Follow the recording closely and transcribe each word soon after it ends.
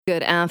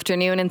Good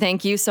afternoon, and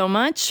thank you so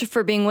much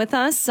for being with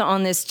us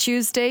on this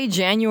Tuesday,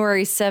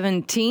 January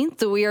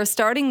 17th. We are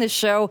starting the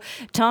show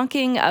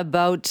talking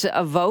about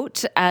a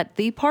vote at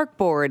the Park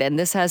Board, and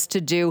this has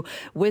to do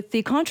with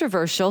the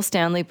controversial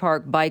Stanley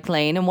Park bike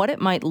lane and what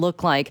it might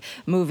look like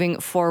moving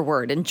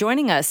forward. And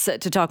joining us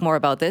to talk more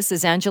about this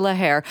is Angela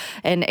Hare,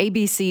 an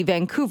ABC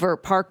Vancouver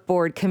Park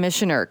Board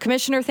Commissioner.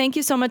 Commissioner, thank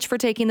you so much for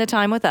taking the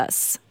time with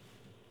us.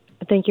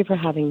 Thank you for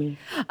having me.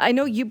 I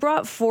know you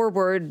brought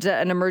forward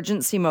an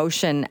emergency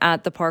motion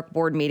at the Park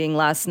Board meeting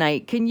last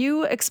night. Can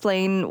you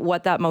explain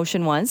what that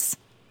motion was?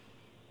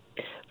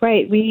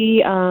 Right.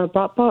 We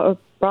brought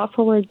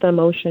forward the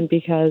motion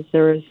because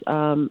there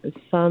was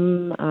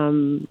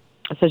some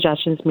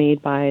suggestions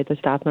made by the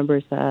staff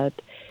members at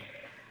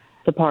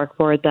the Park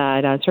Board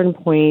that certain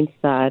points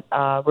that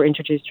were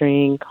introduced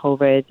during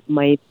COVID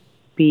might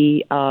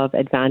be of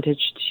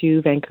advantage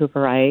to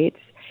Vancouverites.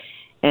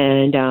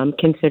 And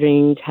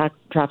considering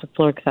traffic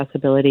flow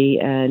accessibility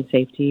and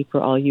safety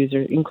for all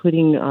users,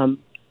 including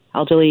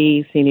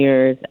elderly,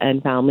 seniors,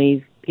 and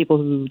families, people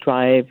who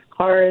drive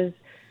cars,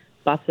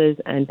 buses,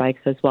 and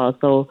bikes as well.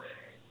 So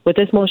with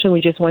this motion, we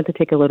just want to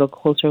take a little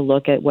closer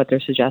look at what their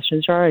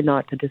suggestions are and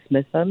not to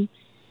dismiss them.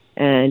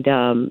 And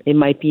it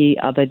might be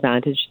of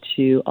advantage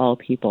to all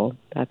people.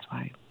 That's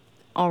why.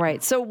 All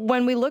right. So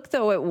when we look,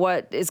 though, at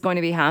what is going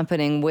to be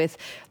happening with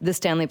the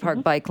Stanley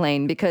Park bike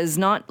lane, because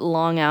not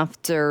long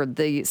after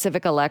the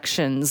civic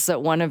elections,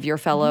 one of your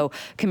fellow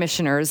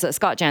commissioners,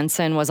 Scott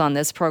Jensen, was on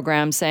this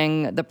program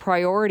saying the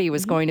priority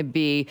was going to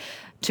be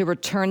to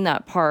return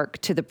that park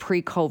to the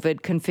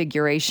pre-COVID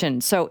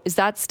configuration. So is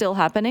that still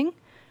happening?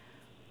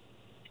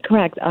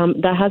 Correct.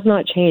 That has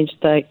not changed.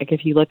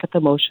 If you look at the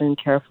motion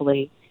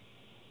carefully,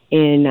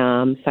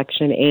 in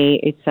Section A,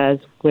 it says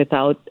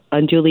without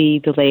unduly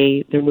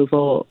delay the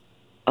removal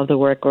of the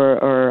work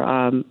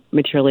or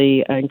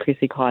materially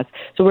increasing costs.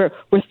 So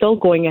we're still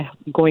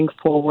going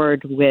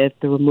forward with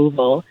the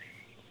removal,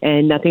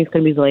 and nothing's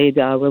going to be delayed.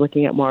 We're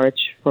looking at March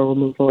for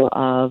removal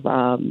of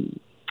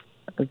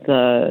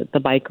the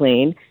bike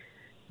lane,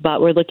 but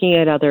we're looking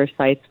at other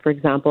sites. For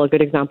example, a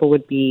good example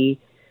would be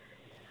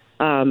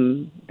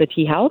the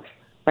tea house.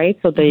 Right,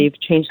 so they've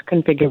changed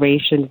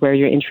configuration where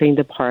you're entering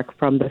the park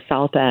from the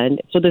south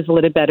end. So there's a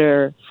little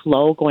better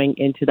flow going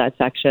into that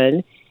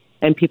section,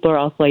 and people are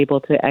also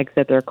able to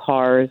exit their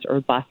cars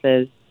or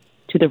buses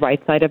to the right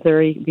side of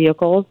their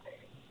vehicles,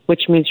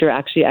 which means you're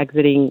actually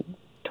exiting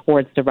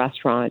towards the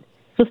restaurant.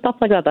 So stuff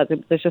like that,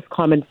 that's just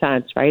common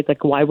sense, right?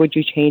 Like, why would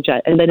you change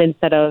that? And then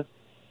instead of,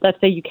 let's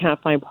say you can't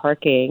find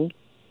parking,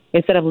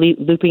 instead of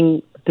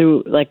looping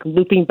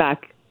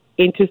back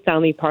into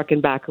Stanley Park and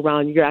back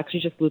around, you're actually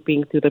just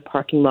looping through the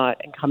parking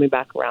lot and coming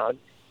back around.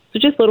 So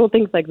just little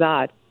things like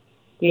that,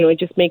 it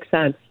just makes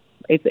sense.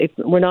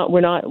 We're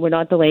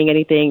not delaying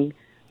anything.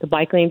 The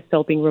bike lane's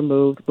still being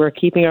removed. We're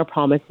keeping our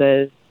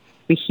promises.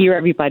 We hear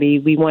everybody.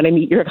 We want to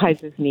meet your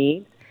guys'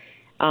 needs.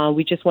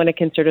 We just want to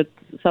consider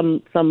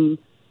some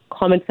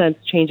common sense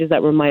changes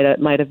that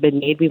might have been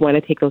made. We want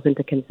to take those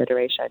into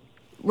consideration.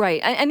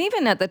 Right. And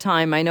even at the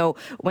time, I know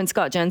when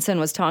Scott Jensen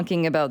was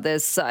talking about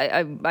this,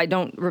 I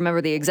don't remember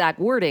the exact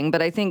wording,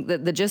 but I think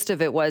that the gist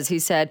of it was he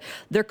said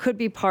there could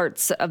be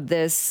parts of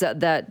this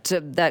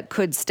that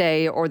could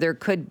stay, or there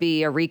could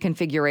be a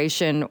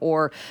reconfiguration,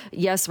 or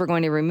yes, we're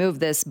going to remove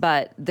this,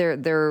 but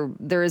there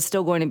is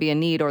still going to be a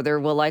need, or there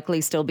will likely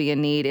still be a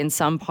need in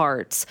some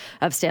parts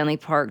of Stanley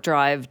Park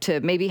Drive to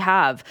maybe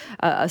have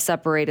a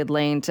separated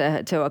lane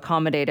to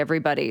accommodate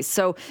everybody.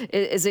 So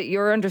is it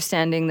your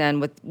understanding then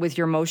with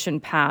your motion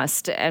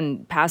passed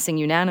and passing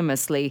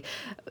unanimously,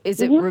 is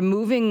it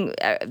removing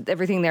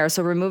everything there?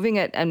 So removing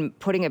it and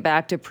putting it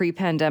back to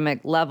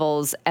pre-pandemic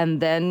levels,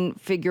 and then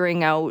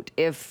figuring out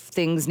if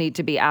things need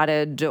to be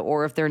added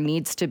or if there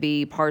needs to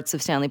be parts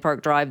of Stanley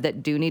Park Drive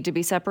that do need to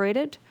be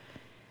separated?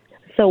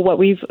 So what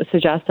we've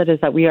suggested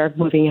is that we are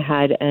moving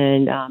ahead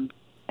and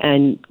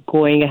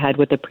going ahead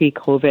with the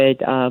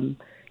pre-COVID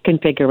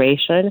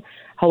configuration.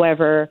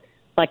 However,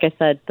 like I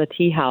said, the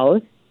tea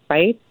house,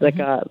 right?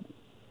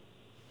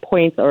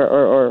 Points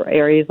or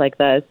areas like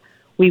this,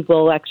 we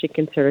will actually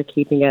consider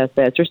keeping it as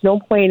this. There's no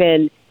point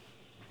in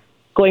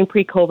going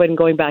pre-COVID and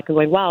going back and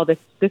going, wow, this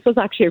was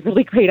actually a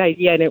really great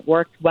idea and it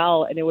worked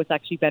well and it was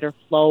actually better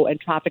flow and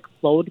traffic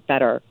flowed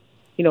better.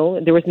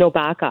 There was no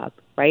backup,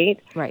 right?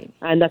 Right.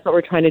 And that's what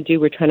we're trying to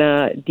do. We're trying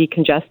to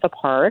decongest the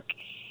park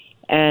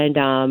and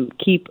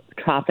keep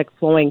traffic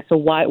flowing. So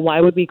why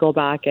would we go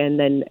back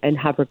and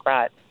have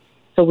regrets?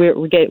 So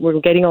we're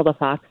getting all the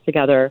facts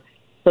together.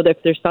 So that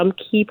if there's some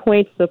key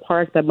points of the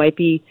park that might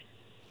be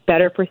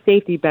better for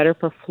safety, better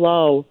for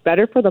flow,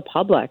 better for the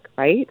public,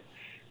 right?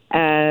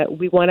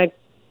 We want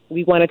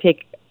to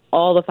take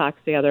all the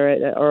facts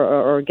together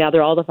or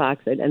gather all the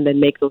facts and then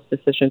make those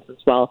decisions as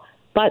well.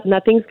 But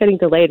nothing's getting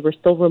delayed. We're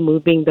still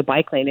removing the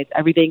bike lane.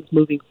 Everything's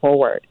moving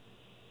forward.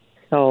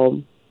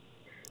 So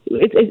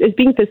it's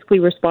being fiscally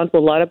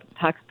responsible. A lot of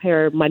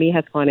taxpayer money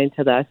has gone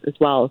into this as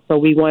well. So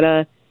we want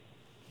to,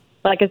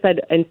 like I said,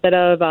 instead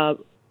of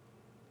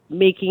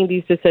making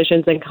these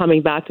decisions and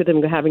coming back to them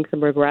and having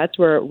some regrets.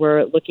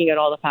 We're looking at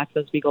all the facts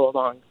as we go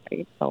along,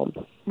 right? So.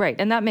 Right,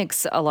 and that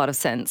makes a lot of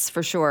sense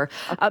for sure.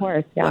 Of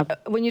course, yeah.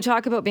 When you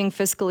talk about being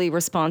fiscally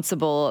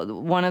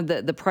responsible, one of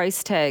the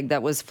price tag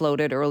that was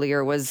floated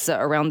earlier was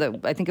around the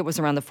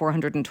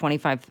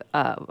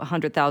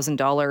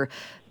 $425,000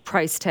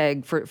 price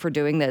tag for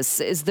doing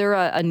this. Is there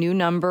a new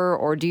number,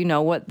 or do you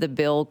know what the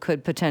bill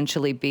could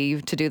potentially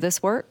be to do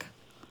this work?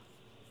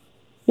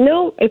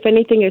 No, if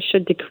anything, it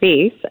should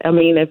decrease. I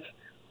mean, if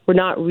we're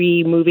not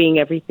removing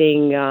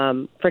everything,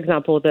 for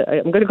example,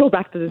 I'm going to go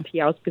back to the tea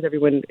house because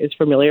everyone is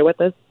familiar with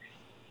this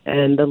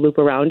and the loop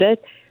around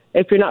it.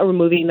 If you're not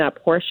removing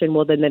that portion,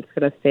 well, then it's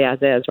going to stay as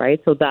is,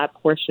 right? So that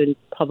portion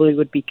probably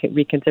would be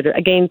reconsidered.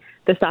 Again,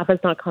 the staff has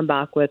not come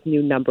back with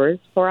new numbers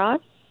for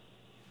us,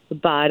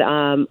 but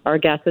our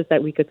guess is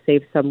that we could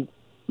save some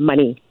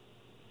money.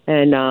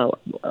 And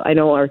I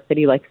know our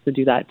city likes to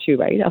do that too,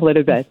 right? A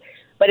little bit.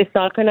 But it's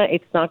not gonna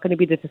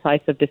be the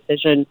decisive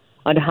decision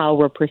on how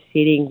we're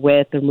proceeding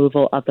with the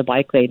removal of the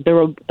bike lane.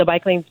 The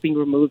bike lane's being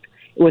removed.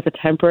 It was a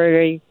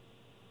temporary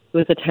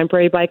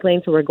bike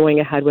lane, so we're going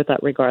ahead with that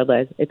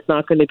regardless. It's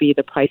not going to be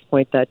the price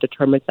point that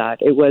determines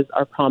that. It was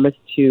our promise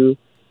to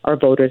our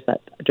voters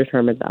that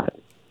determined that.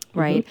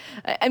 Right.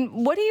 Mm-hmm.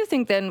 And what do you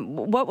think then,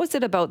 what was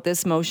it about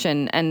this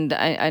motion? And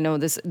I know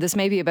this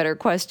may be a better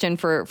question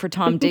for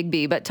Tom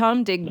Digby, but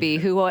Tom Digby,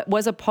 who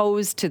was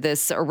opposed to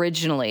this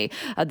originally,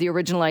 the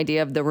original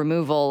idea of the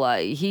removal,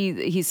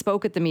 he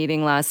spoke at the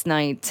meeting last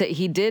night.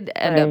 He did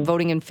end up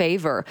voting in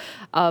favor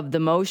of the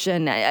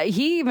motion.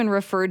 He even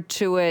referred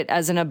to it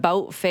as an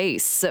about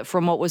face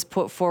from what was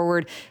put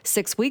forward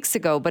 6 weeks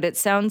ago. But it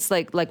sounds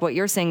like what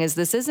you're saying is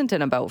this isn't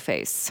an about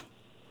face.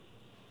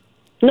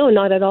 No,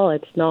 not at all.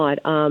 It's not.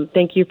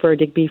 Thank you for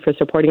Digby for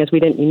supporting us. We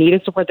didn't need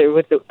his support. It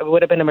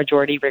would have been a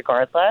majority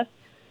regardless.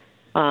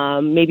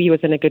 Maybe he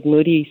was in a good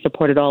mood. He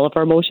supported all of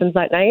our motions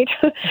that night.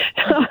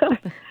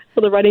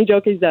 So the running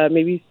joke is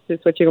maybe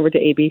switching over to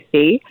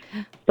ABC.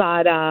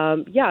 But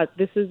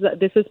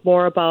this is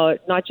more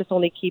about not just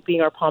only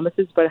keeping our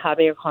promises, but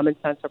having a common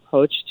sense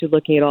approach to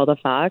looking at all the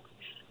facts.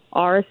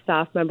 Our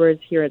staff members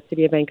here at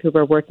City of Vancouver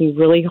are working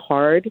really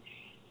hard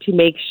to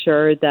make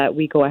sure that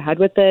we go ahead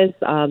with this.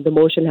 The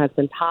motion has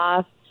been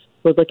passed.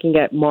 We're looking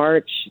at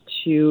March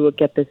to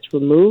get this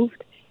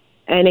removed.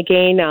 And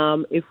again,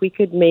 if we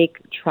could make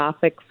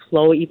traffic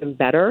flow even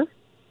better,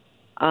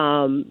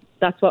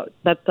 that's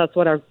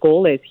what our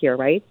goal is here,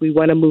 right? We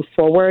want to move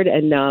forward,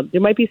 and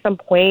there might be some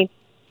point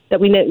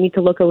that we need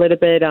to look a little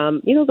bit,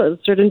 the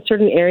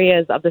certain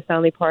areas of the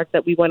Stanley Park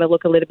that we want to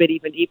look a little bit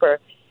even deeper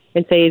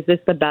and say, is this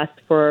the best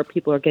for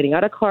people who are getting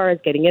out of cars,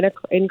 getting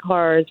in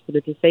cars, for the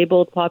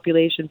disabled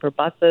population, for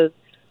buses,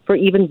 for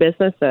even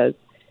businesses?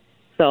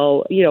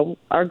 So,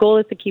 our goal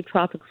is to keep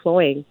traffic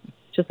flowing.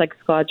 Just like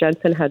Scott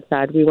Jensen had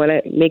said, we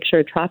want to make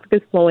sure traffic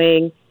is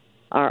flowing.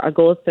 Our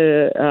goal is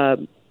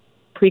to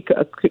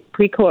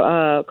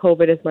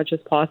pre-COVID as much as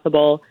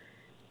possible.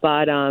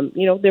 But,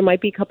 there might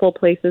be a couple of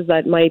places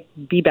that might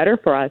be better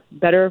for us,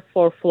 better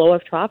for flow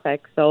of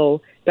traffic. So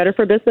better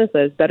for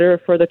businesses, better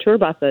for the tour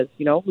buses.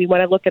 We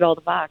want to look at all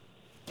the facts.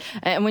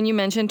 And when you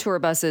mentioned tour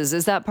buses,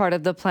 is that part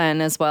of the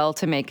plan as well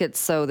to make it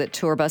so that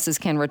tour buses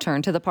can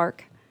return to the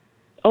park?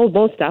 Oh,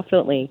 most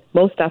definitely.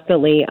 Most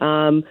definitely.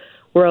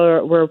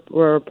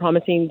 We're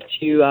promising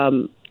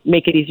to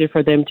make it easier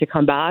for them to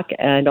come back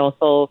and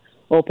also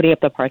opening up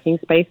the parking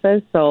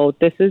spaces. So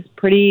this is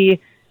pretty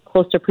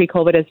close to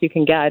pre-COVID as you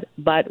can get,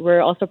 but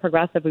we're also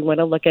progressive. We want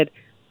to look at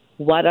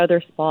what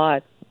other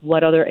spots,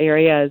 what other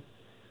areas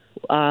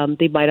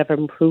they might have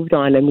improved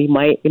on, and it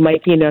might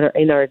be in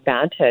our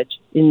advantage,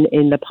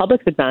 in the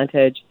public's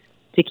advantage,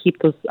 to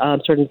keep those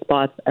certain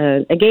spots.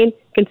 Again,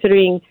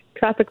 considering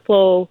traffic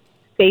flow,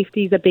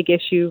 safety is a big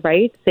issue,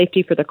 right?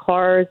 Safety for the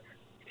cars,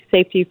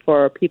 safety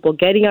for people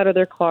getting out of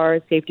their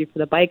cars, safety for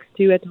the bikes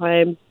too at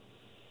times,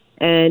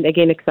 and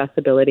again,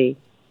 accessibility.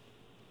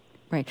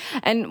 Right.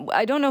 And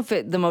I don't know if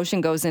the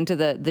motion goes into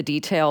the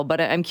detail, but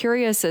I'm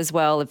curious as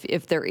well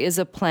if there is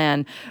a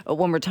plan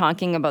when we're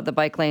talking about the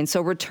bike lane.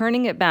 So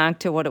returning it back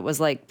to what it was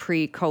like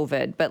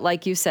pre-COVID. But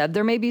like you said,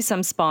 there may be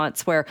some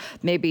spots where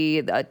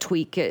maybe a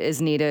tweak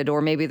is needed,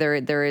 or maybe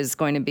there is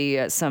going to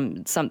be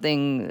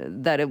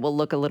something that it will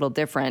look a little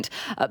different.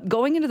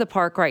 Going into the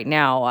park right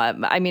now,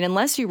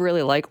 unless you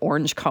really like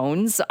orange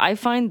cones, I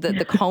find that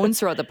the cones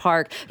throughout the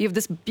park, you have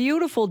this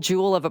beautiful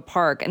jewel of a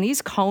park, and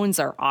these cones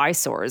are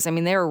eyesores.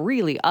 They're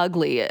really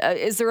ugly.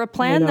 Is there a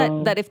plan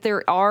that if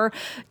there are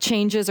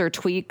changes or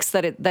tweaks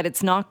that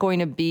it's not going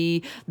to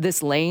be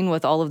this lane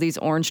with all of these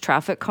orange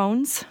traffic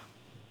cones?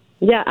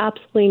 Yeah,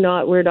 absolutely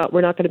not. We're not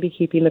going to be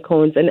keeping the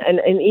cones, and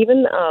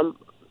even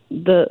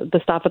the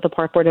staff at the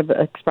park board have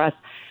expressed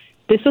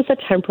this was a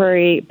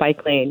temporary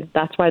bike lane.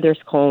 That's why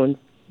there's cones.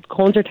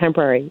 Cones are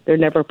temporary; they're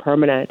never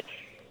permanent.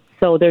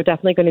 So they're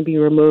definitely going to be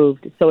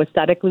removed. So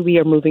aesthetically, we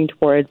are moving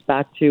towards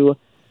back to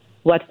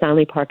what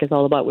Stanley Park is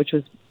all about, which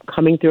was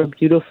coming through a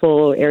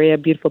beautiful area,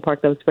 beautiful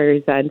park that was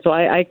very zen. So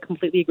I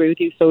completely agree with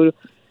you. So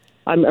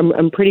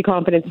I'm pretty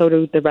confident. So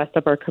do the rest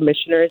of our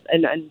commissioners,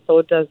 and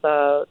so does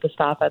the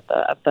staff at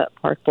the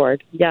park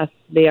board. Yes,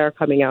 they are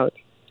coming out.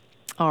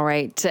 All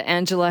right,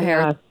 Angela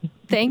Hare,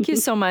 thank you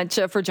so much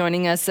for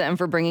joining us and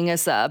for bringing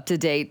us up to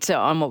date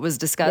on what was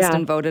discussed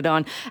and voted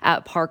on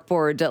at Park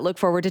Board. Look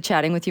forward to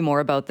chatting with you more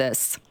about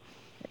this.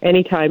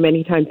 Anytime.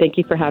 Thank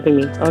you for having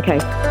me. Okay.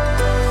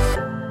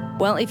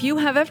 Well, if you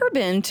have ever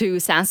been to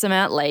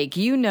Sasamat Lake,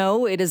 you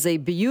know it is a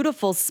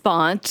beautiful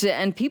spot,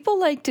 and people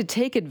like to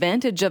take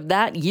advantage of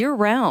that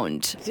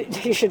year-round.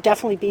 There should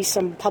definitely be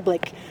some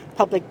public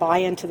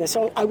buy-in to this.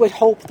 So I would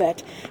hope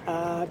that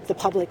the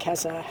public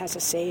has a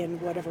say in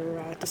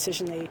whatever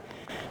decision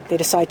they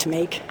decide to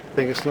make. I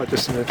think it's not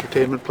just an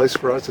entertainment place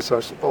for us, it's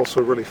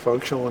also really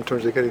functional in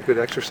terms of getting good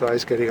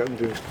exercise, getting out and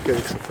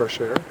getting some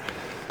fresh air.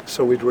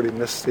 So we'd really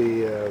miss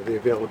the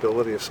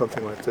availability of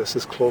something like this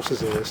as close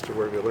as it is to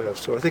where we live.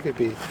 So I think it'd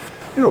be,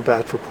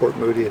 bad for Port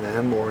Moody and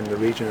Anmore in the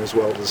region, as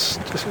well as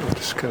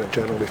just kind of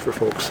generally for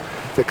folks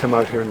that come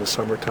out here in the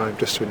summertime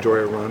just to enjoy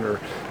a run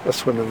or a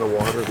swim in the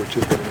water, which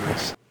is really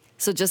nice.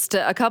 So just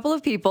a couple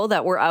of people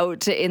that were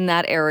out in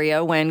that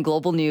area when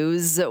Global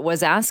News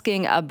was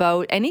asking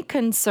about any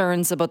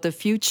concerns about the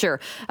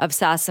future of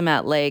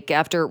Sasamat Lake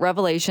after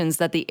revelations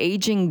that the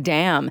aging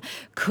dam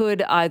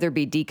could either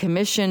be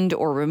decommissioned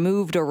or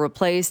removed or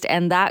replaced,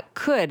 and that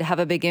could have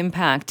a big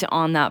impact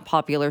on that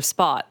popular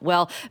spot.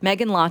 Well,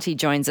 Megan Lottie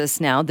joins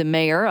us now, the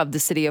mayor of the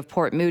city of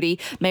Port Moody.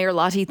 Mayor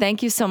Lottie,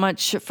 thank you so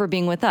much for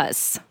being with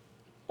us.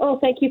 Oh,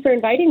 thank you for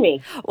inviting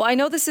me. Well, I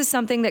know this is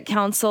something that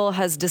council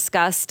has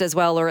discussed as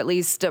well, or at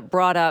least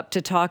brought up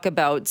to talk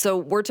about. So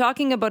we're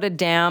talking about a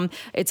dam.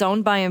 It's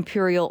owned by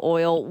Imperial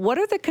Oil. What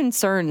are the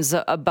concerns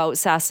about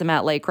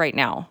Sasamat Lake right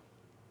now?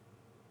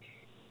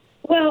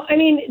 Well, I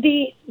mean,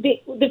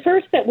 the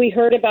first that we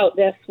heard about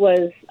this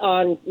was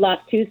on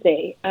last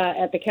Tuesday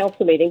at the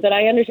council meeting. But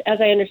as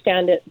I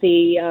understand it,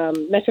 the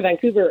Metro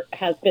Vancouver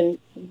has been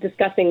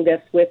discussing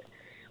this with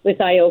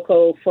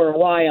IOCO for a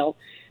while.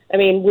 I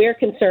mean, we're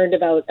concerned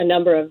about a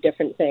number of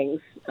different things,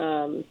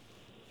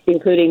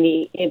 including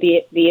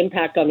the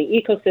impact on the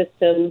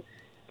ecosystem,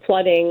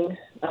 flooding,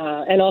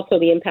 and also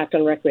the impact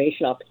on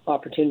recreation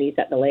opportunities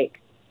at the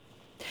lake.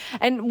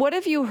 And what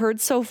have you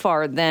heard so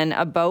far then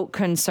about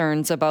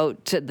concerns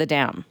about the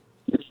dam?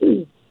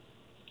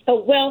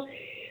 Oh, well,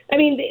 I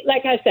mean,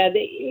 like I said,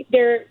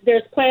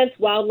 there's plants,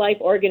 wildlife,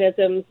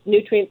 organisms,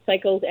 nutrient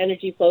cycles,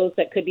 energy flows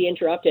that could be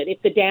interrupted. If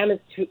the dam is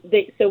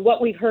so what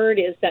we've heard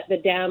is that the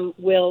dam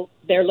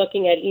they're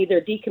looking at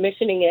either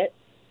decommissioning it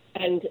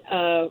and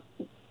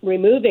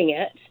removing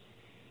it.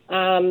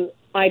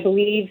 I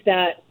believe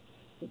that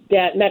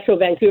Metro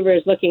Vancouver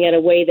is looking at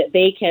a way that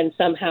they can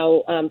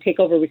somehow take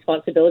over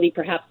responsibility,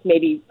 perhaps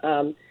maybe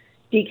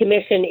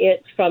decommission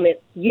it from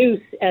its use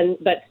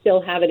but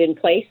still have it in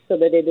place so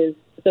that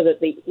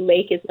the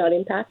lake is not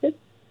impacted.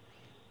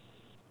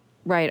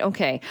 Right.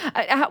 Okay.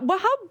 How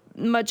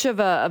much of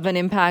an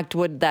impact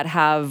would that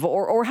have,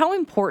 or how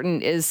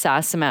important is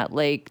Sasamat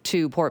Lake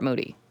to Port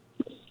Moody?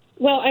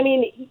 Well, I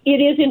mean, it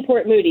is in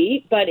Port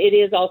Moody, but it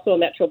is also a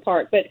metro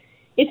park. But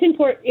it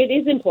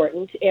is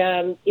important.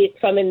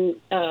 From an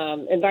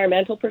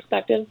environmental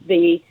perspective,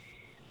 and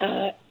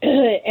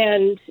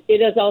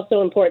it is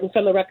also important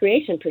from a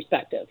recreation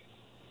perspective.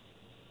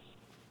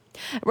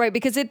 Right,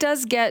 because it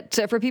does get,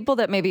 for people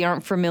that maybe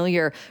aren't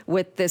familiar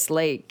with this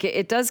lake,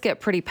 it does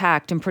get pretty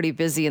packed and pretty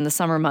busy in the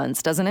summer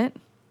months, doesn't it?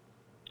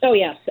 Oh,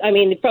 yes. I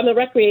mean, from a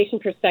recreation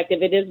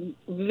perspective, it is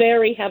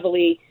very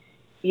heavily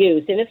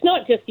used. And it's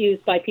not just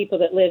used by people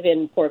that live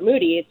in Port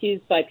Moody. It's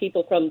used by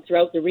people from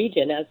throughout the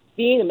region. As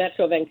being a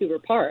Metro Vancouver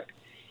park,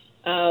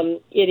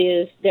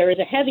 there is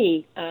a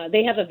heavy,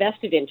 they have a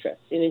vested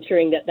interest in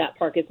ensuring that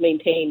park is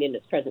maintained in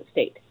its present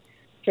state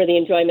for the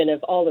enjoyment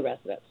of all the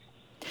residents.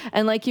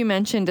 And like you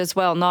mentioned as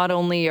well, not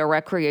only a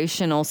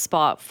recreational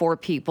spot for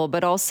people,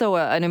 but also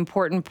an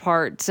important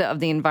part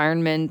of the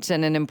environment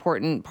and an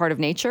important part of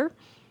nature?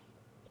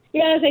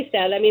 Yeah, as I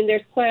said, I mean,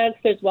 there's plants,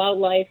 there's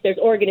wildlife, there's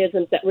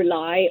organisms that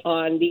rely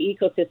on the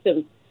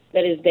ecosystem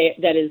that is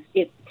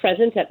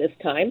present at this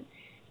time.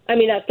 I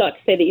mean, that's not to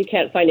say that you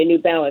can't find a new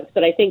balance,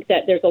 but I think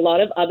that there's a lot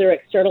of other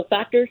external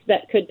factors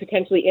that could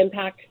potentially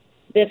impact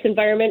this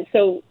environment.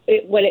 So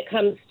when it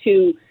comes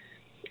to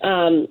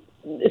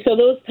so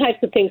those types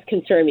of things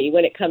concern me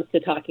when it comes to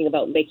talking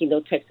about making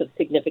those types of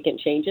significant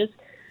changes.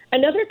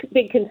 Another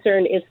big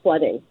concern is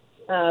flooding.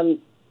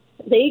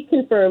 They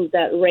confirmed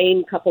that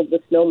rain coupled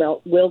with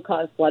snowmelt will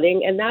cause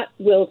flooding, and that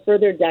will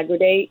further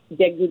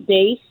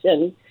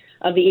degradation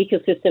of the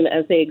ecosystem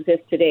as they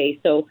exist today.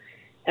 So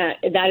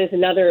that is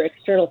another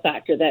external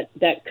factor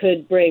that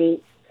could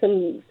bring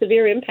some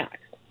severe impacts.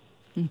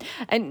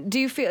 And do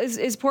you feel,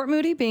 is Port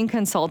Moody being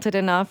consulted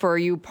enough, or are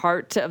you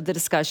part of the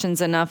discussions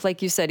enough?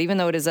 Like you said, even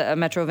though it is a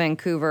Metro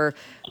Vancouver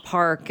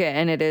park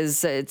and it's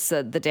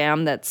the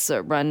dam that's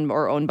run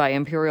or owned by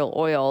Imperial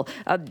Oil,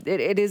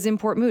 it is in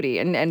Port Moody,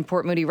 and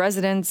Port Moody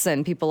residents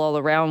and people all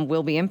around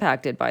will be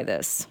impacted by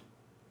this.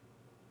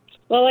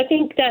 Well, I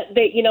think that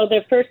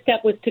their first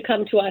step was to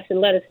come to us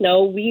and let us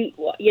know.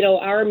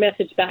 Our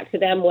message back to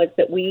them was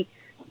that we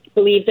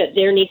believe that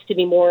there needs to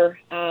be more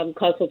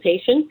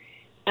consultation.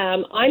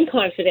 I'm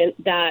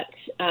confident that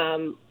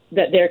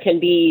that there can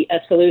be a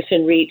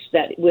solution reached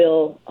that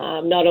will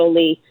not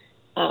only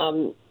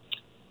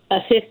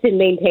assist in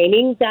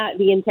maintaining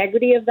the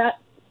integrity of that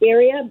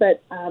area,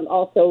 but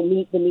also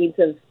meet the needs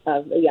of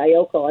the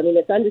IOCO. I mean,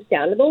 it's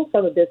understandable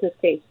from a business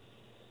case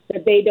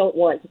that they don't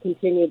want to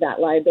continue that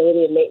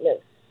liability and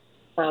maintenance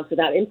for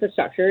that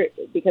infrastructure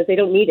because they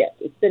don't need it.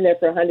 It's been there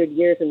for 100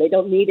 years and they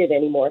don't need it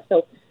anymore.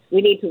 So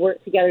we need to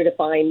work together to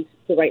find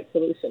the right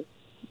solution.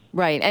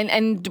 Right.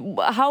 And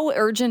how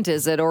urgent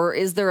is it, or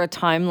is there a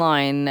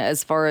timeline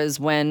as far as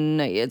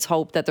when it's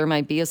hoped that there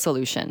might be a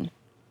solution?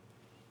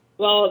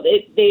 Well,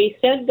 they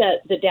said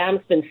that the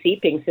dam's been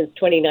seeping since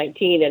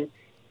 2019, and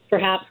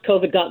perhaps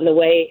COVID got in the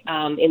way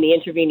in the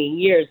intervening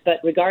years.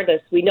 But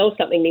regardless, we know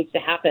something needs to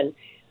happen.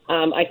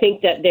 I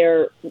think that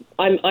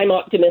I'm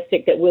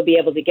optimistic that we'll be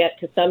able to get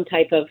to some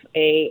type of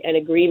an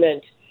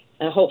agreement.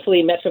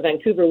 Hopefully, Metro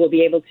Vancouver will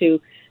be able to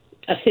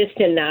assist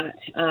in that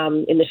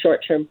in the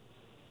short term.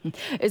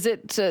 Is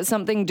it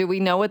something, do we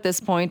know at this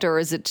point, or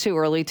is it too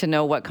early to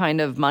know what kind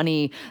of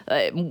money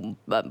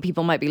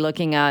people might be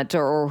looking at,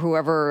 or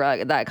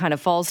whoever that kind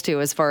of falls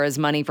to, as far as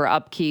money for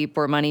upkeep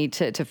or money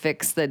to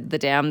fix the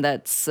dam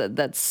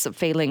that's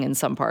failing in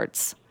some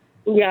parts?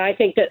 Yeah, I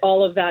think that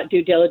all of that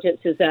due diligence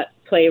is at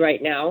play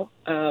right now.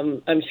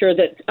 I'm sure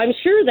that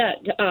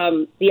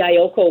the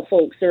IOCO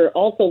folks are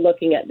also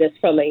looking at this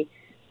from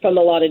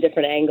a lot of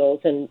different angles,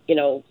 and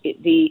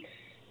the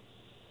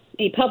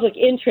public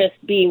interest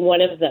being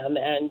one of them.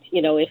 And,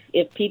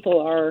 if people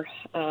are,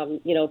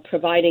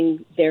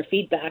 providing their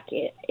feedback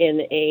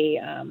in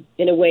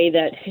a way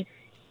that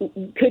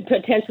could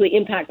potentially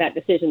impact that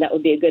decision, that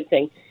would be a good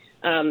thing.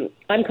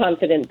 I'm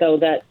confident, though,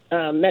 that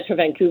Metro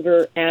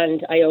Vancouver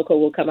and IOCO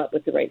will come up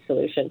with the right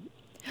solution.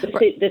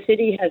 The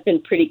city has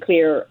been pretty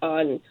clear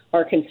on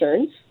our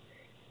concerns,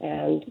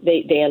 and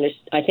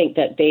I think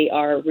that they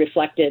are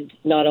reflected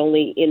not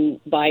only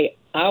by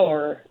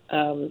our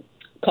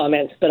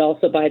comments, but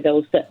also by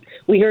those that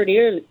we heard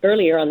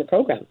earlier on the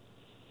program.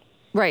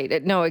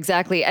 Right. No,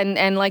 exactly.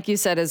 And like you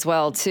said as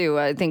well, too,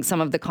 I think some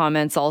of the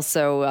comments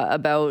also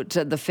about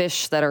the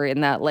fish that are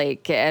in that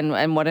lake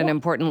and what an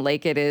important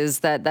lake it is,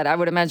 that I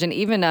would imagine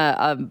even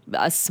a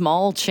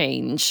small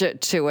change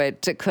to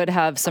it could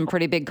have some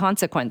pretty big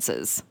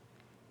consequences.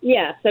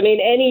 Yes. I mean,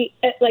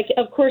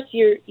 of course,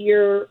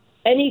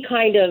 any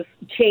kind of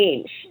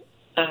change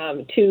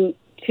to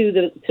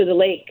the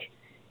lake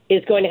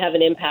is going to have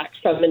an impact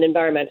from an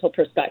environmental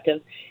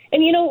perspective.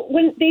 And,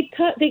 when they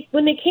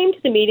came to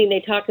the meeting, they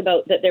talked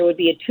about that there would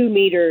be a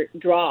 2-meter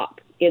drop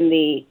in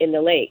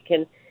the lake.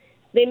 And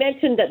they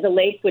mentioned that the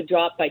lake would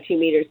drop by 2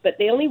 meters, but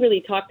they only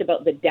really talked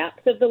about the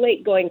depth of the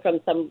lake going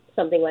from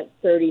something like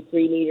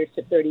 33 meters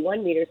to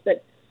 31 meters.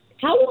 But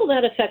how will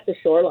that affect the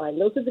shoreline?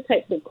 Those are the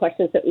types of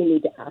questions that we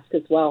need to ask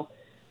as well.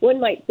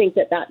 One might think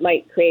that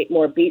might create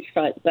more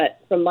beachfront, but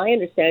from my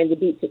understanding, the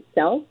beach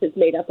itself is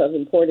made up of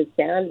imported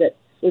sand that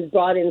was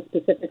brought in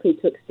specifically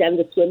to extend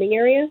the swimming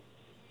area.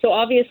 So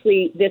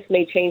obviously this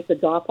may change the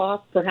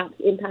drop-off, perhaps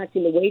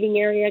impacting the waiting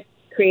area,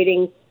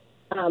 creating,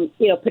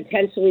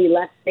 potentially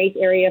less safe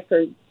area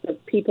for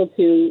people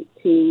to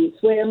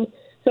swim.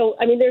 So,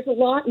 I mean, there's a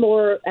lot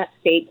more at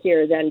stake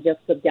here than just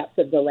the depth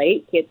of the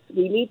lake.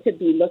 We need to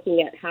be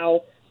looking at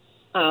how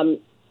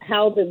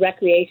the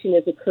recreation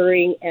is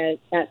occurring at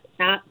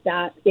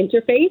that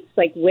interface,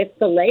 like with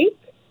the lake,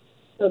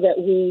 so that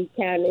we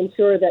can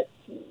ensure that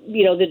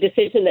the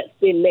decision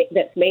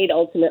that's made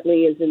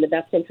ultimately is in the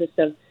best interest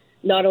of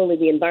not only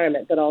the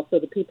environment, but also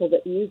the people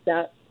that use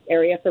that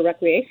area for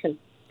recreation.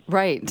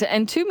 Right.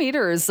 And 2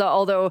 meters,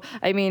 although,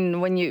 I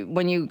mean, when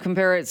you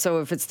compare it, so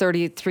if it's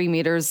 33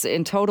 meters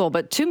in total,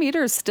 but 2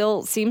 meters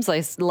still seems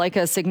like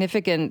a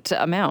significant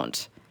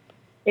amount.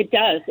 It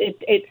does.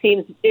 It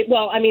seems,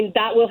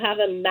 that will have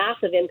a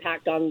massive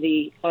impact on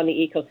the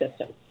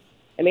ecosystem.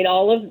 I mean,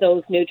 all of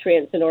those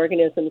nutrients and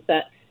organisms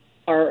that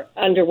are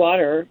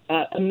underwater,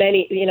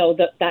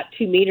 that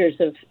 2 meters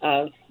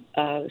of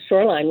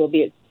shoreline will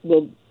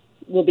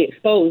be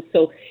exposed.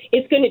 So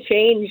it's going to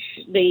change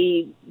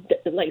the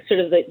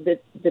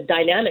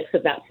dynamics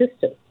of that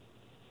system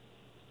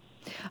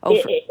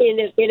in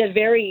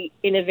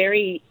a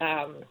very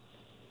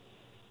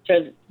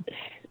sort of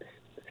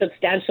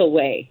substantial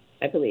way,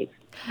 I believe.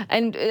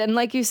 And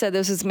like you said,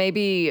 this is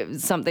maybe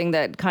something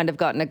that kind of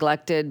got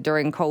neglected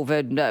during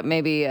COVID.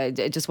 Maybe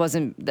it just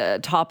wasn't the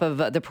top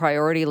of the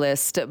priority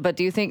list. But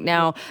do you think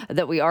now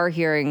that we are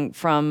hearing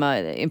from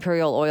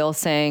Imperial Oil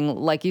saying,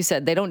 like you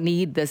said, they don't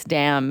need this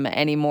dam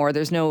anymore,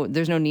 there's no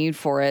need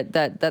for it,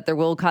 that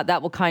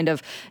will kind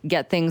of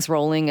get things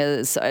rolling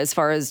as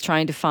far as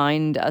trying to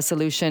find a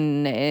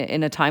solution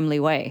in a timely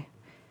way?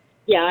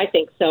 Yeah, I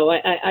think so.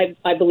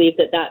 I believe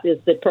that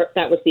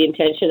was the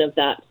intention of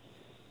that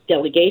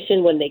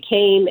delegation when they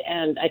came,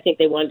 and I think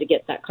they wanted to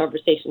get that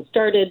conversation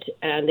started,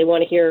 and they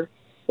want to hear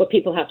what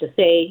people have to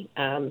say.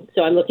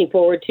 So I'm looking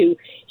forward to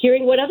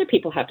hearing what other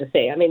people have to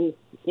say. I mean,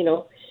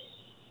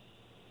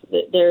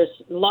 there's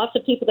lots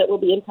of people that will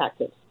be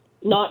impacted,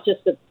 not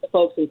just the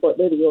folks in Fort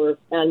Livy or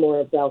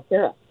Anmore of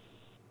Valsera.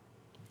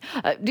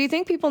 Do you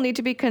think people need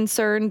to be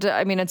concerned?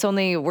 I mean,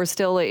 we're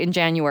still in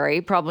January,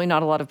 probably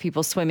not a lot of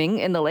people swimming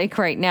in the lake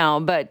right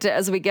now, but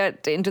as we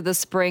get into the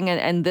spring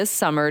and this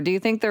summer, do you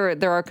think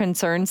there are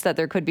concerns that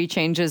there could be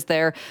changes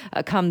there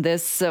come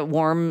this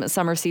warm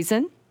summer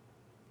season?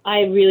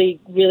 I really,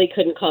 really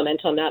couldn't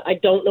comment on that. I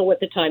don't know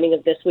what the timing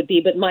of this would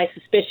be, but my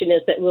suspicion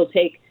is that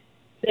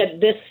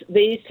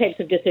these types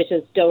of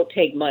decisions don't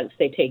take months,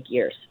 they take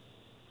years.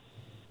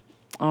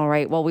 All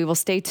right. Well, we will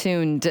stay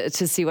tuned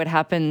to see what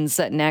happens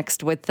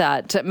next with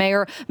that.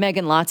 Mayor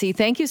Megan Lottie,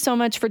 thank you so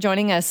much for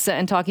joining us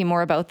and talking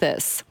more about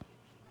this.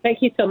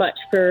 Thank you so much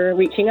for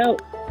reaching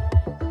out.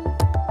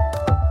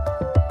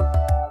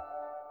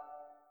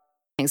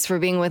 Thanks for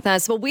being with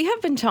us. Well, we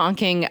have been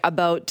talking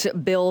about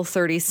Bill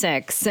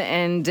 36,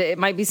 and it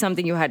might be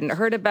something you hadn't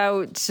heard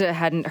about,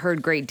 hadn't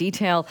heard great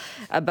detail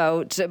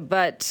about,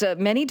 but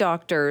many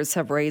doctors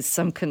have raised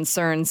some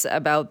concerns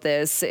about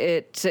this.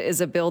 It is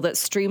a bill that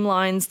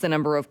streamlines the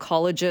number of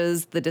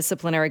colleges, the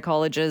disciplinary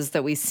colleges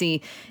that we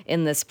see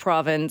in this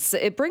province.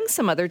 It brings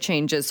some other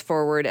changes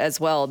forward as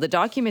well. The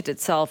document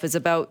itself is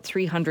about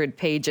 300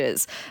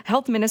 pages.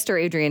 Health Minister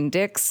Adrian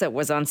Dix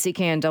was on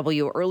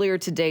CKNW earlier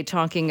today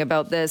talking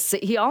about this.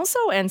 He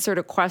also answered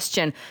a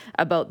question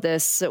about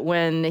this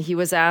when he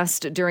was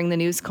asked during the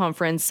news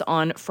conference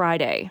on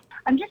Friday.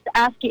 I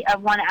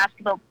want to ask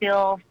about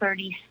Bill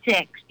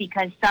 36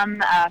 because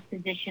some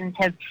physicians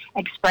have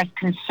expressed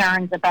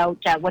concerns about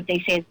what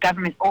they say is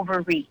government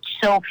overreach.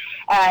 So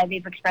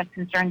they've expressed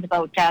concerns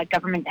about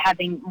government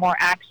having more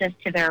access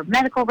to their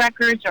medical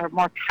records or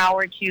more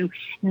power to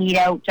mete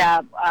out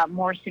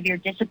more severe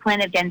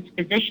discipline against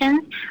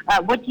physicians.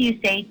 What do you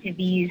say to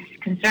these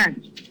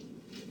concerns?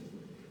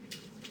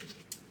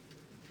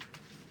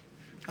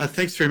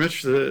 Thanks very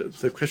much for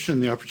the question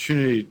and the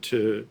opportunity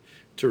to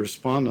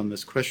respond on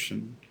this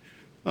question.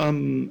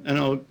 And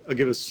I'll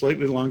give a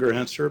slightly longer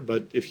answer,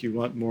 but if you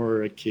want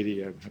more,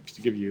 Katie, I'm happy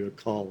to give you a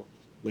call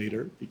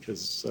later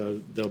because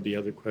there'll be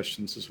other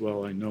questions as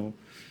well, I know.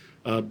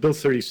 Bill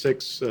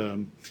 36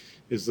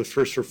 is the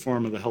first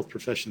reform of the Health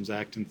Professions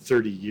Act in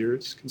 30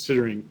 years,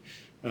 considering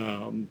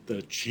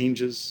the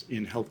changes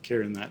in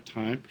healthcare in that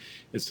time.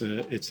 It's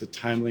a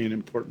timely and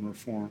important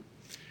reform.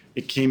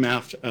 It came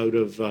out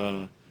of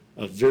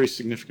a very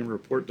significant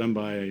report done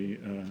by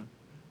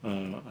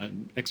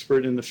an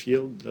expert in the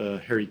field,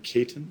 Harry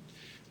Caton,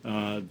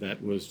 that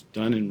was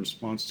done in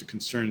response to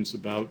concerns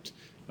about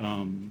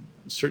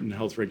certain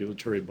health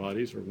regulatory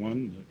bodies, or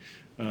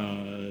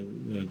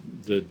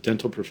the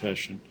dental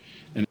profession.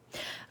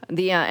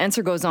 The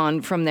answer goes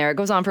on from there. It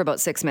goes on for about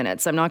 6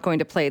 minutes. I'm not going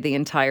to play the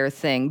entire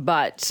thing,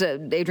 but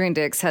Adrian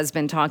Dix has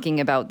been talking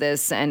about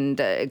this and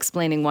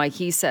explaining why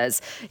he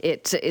says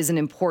it is an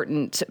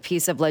important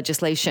piece of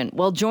legislation.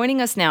 Well,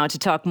 joining us now to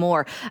talk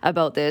more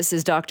about this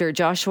is Dr.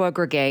 Joshua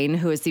Gregain,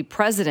 who is the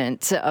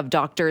president of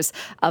Doctors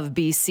of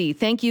BC.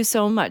 Thank you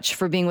so much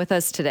for being with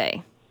us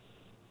today.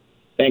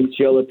 Thanks,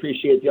 Jill.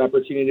 Appreciate the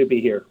opportunity to be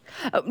here.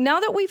 Now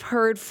that we've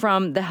heard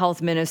from the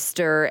health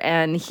minister,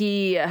 and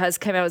he has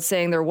come out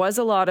saying there was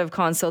a lot of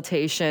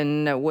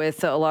consultation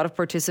with a lot of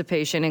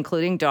participation,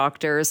 including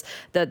doctors,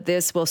 that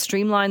this will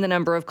streamline the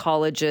number of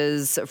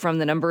colleges from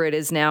the number it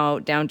is now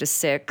down to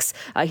 6.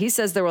 He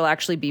says there will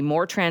actually be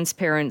more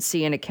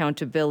transparency and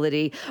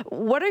accountability.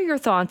 What are your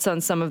thoughts on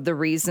some of the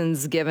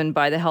reasons given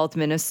by the health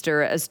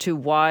minister as to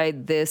why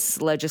this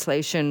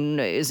legislation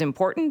is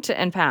important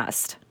and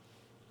passed?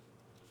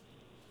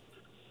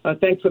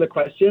 Thanks for the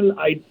question.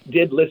 I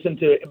did listen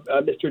to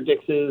Mr.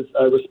 Dix's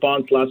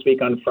response last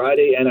week on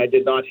Friday, and I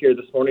did not hear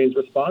this morning's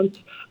response.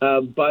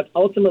 But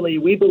ultimately,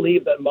 we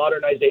believe that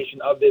modernization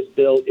of this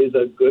bill is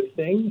a good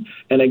thing.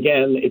 And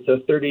again, it's a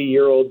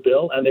 30-year-old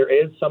bill, and there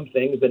is some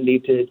things that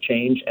need to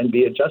change and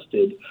be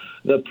adjusted.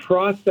 The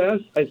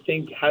process, I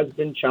think, has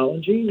been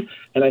challenging,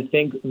 and I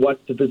think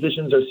what the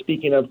physicians are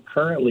speaking of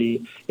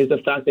currently is the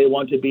fact they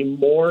want to be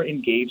more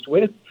engaged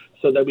with,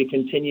 so that we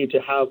continue to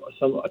have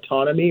some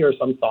autonomy or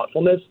some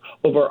thoughtfulness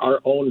over our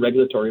own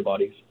regulatory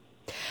bodies.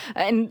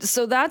 And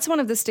so that's one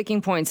of the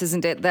sticking points,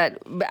 isn't it? That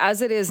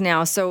as it is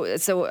now, so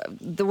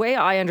the way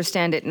I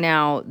understand it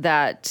now,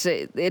 that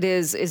it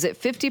is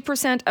it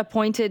 50%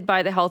 appointed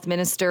by the health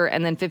minister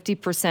and then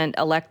 50%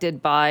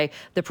 elected by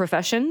the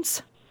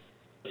professions?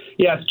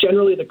 Yes,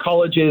 generally the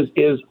colleges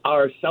is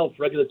our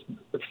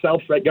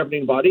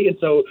self-governing body, and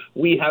so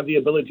we have the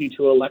ability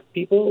to elect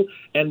people,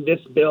 and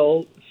this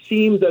bill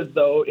seems as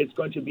though it's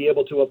going to be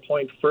able to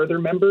appoint further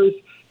members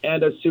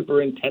and a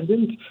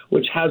superintendent,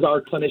 which has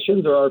our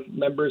clinicians or our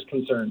members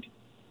concerned.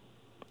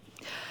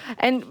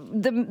 And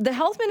the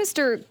health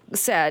minister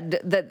said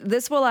that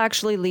this will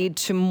actually lead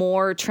to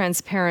more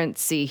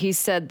transparency. He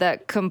said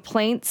that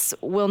complaints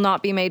will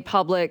not be made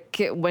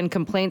public. When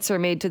complaints are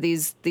made to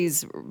these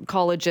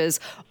colleges,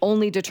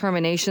 only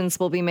determinations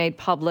will be made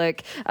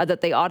public,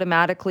 that they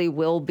automatically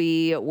will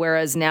be,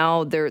 whereas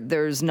now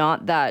there's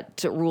not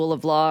that rule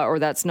of law, or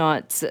that's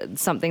not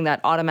something that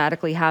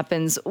automatically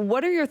happens.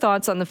 What are your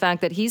thoughts on the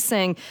fact that he's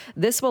saying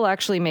this will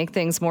actually make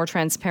things more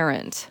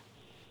transparent?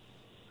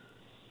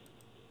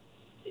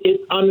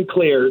 It's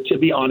unclear, to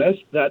be honest,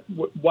 that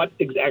what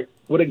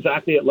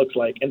exactly it looks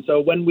like. And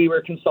so when we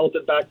were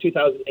consulted back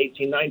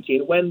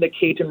 2018-19, when the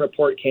Caton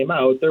report came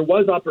out, there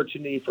was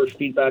opportunity for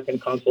feedback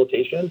and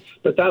consultation,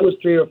 but that was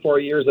 3 or 4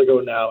 years ago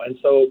now. And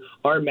so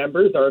our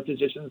members, our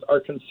physicians, are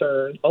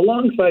concerned,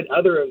 alongside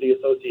other of the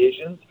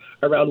associations,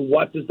 around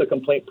what does the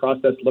complaint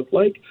process look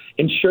like,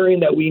 ensuring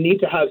that we need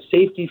to have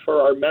safety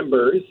for our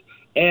members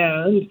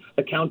and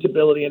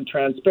accountability and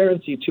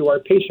transparency to our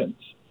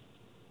patients.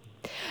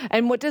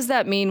 And what does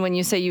that mean when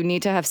you say you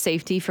need to have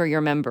safety for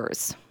your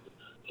members?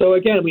 So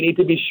again, we need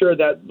to be sure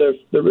that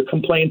the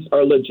complaints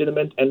are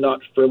legitimate and not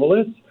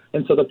frivolous.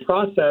 And so the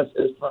process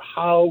is for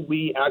how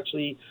we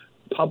actually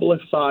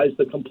publicize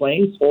the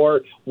complaints,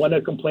 or when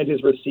a complaint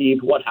is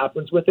received, what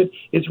happens with it,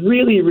 is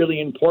really, really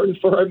important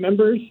for our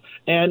members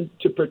and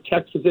to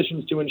protect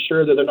physicians to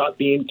ensure that they're not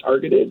being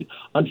targeted.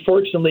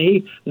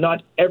 Unfortunately,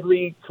 not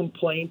every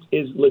complaint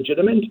is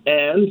legitimate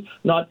and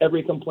not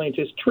every complaint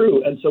is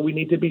true. And so we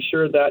need to be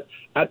sure that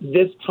at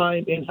this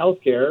time in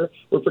healthcare,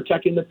 we're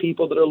protecting the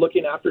people that are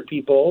looking after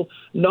people,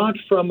 not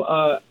from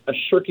a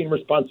shirking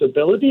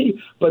responsibility,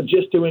 but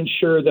just to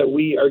ensure that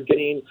we are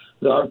getting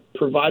our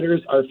providers,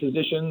 our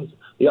physicians,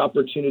 the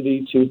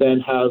opportunity to then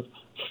have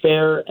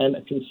fair and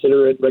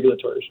considerate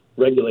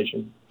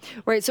regulation.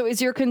 Right. So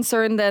is your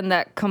concern then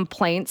that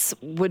complaints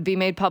would be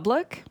made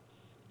public?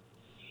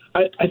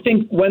 I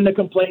think when the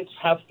complaints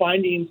have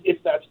findings, if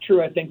that's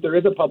true, I think there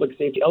is a public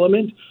safety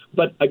element.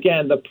 But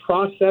again, the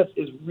process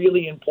is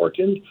really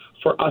important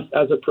for us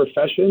as a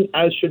profession,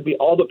 as should be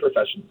all the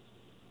professions.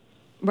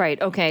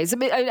 Right. Okay.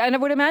 So, and I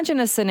would imagine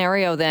a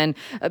scenario then,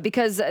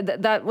 because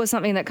that was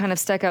something that kind of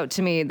stuck out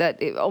to me, that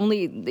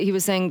he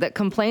was saying that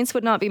complaints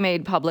would not be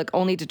made public,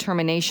 only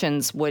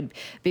determinations would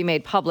be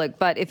made public.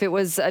 But if it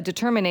was a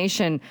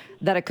determination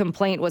that a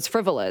complaint was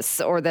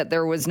frivolous or that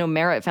there was no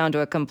merit found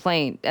to a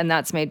complaint and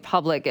that's made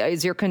public,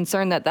 is your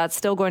concern that that's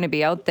still going to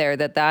be out there,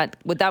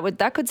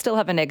 that could still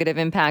have a negative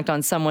impact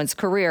on someone's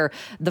career,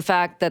 the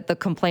fact that the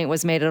complaint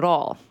was made at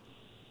all?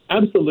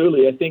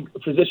 Absolutely. I think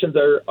physicians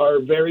are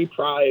very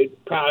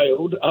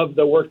proud of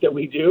the work that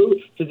we do.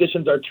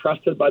 Physicians are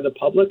trusted by the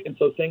public, and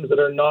so things that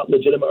are not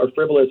legitimate or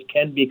frivolous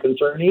can be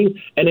concerning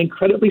and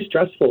incredibly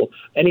stressful.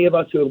 Any of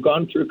us who have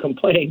gone through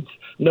complaints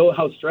know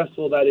how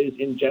stressful that is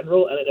in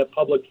general, and in a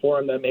public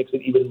forum that makes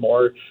it even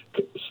more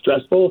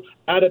stressful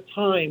at a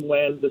time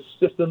when the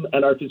system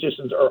and our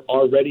physicians are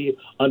already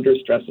under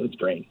stress and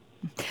strain.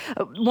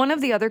 One of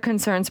the other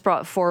concerns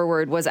brought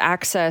forward was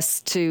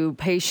access to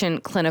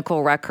patient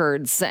clinical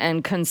records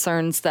and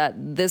concerns that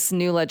this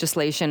new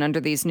legislation under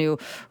these new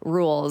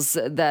rules,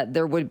 that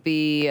there would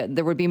be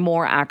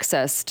more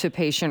access to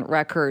patient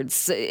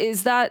records.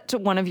 Is that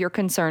one of your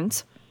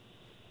concerns?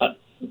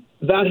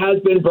 That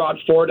has been brought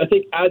forward. I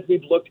think as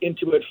we've looked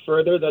into it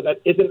further,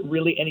 that isn't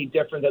really any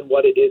different than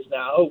what it is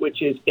now,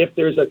 which is if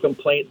there's a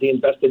complaint, the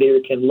investigator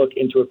can look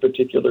into a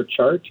particular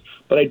chart.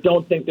 But I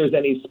don't think there's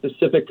any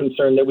specific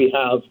concern that we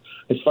have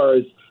as far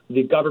as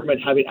the government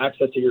having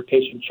access to your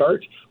patient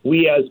chart.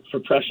 We as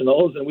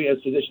professionals and we as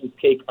physicians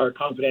take our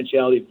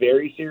confidentiality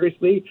very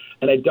seriously,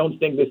 and I don't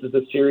think this is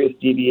a serious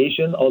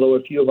deviation, although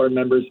a few of our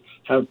members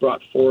have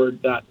brought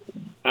forward that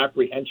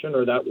apprehension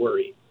or that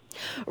worry.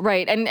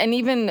 Right. And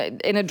even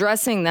in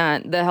addressing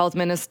that, the health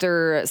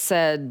minister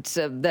said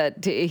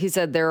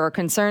there are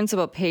concerns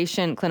about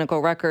patient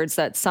clinical records,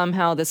 that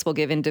somehow this will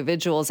give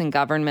individuals in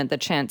government the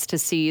chance to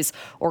seize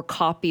or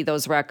copy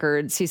those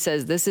records. He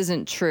says this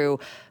isn't true.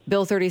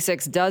 Bill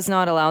 36 does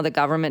not allow the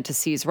government to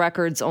seize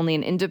records. Only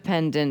an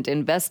independent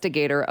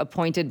investigator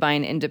appointed by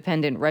an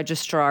independent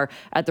registrar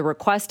at the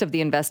request of the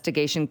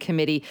investigation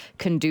committee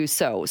can do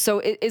so. So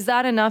is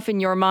that enough in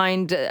your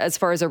mind as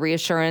far as a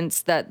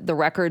reassurance that the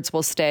records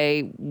will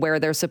stay where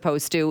they're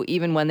supposed to,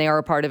 even when they are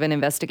a part of an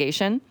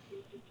investigation?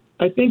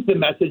 I think the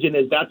messaging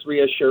is that's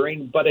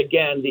reassuring, but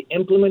again, the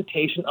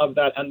implementation of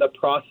that and the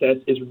process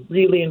is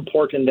really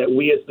important, that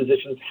we as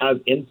physicians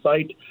have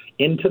insight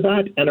into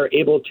that and are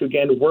able to,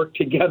 again, work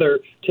together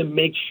to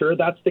make sure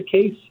that's the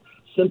case.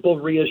 Simple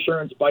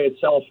reassurance by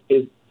itself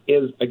is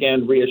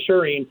again,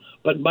 reassuring,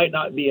 but might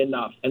not be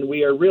enough. And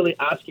we are really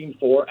asking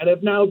for, and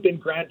have now been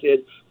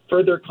granted,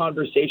 further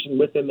conversation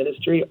with the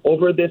ministry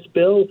over this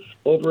bill,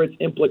 over its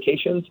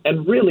implications,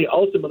 and really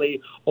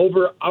ultimately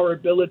over our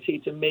ability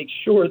to make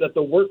sure that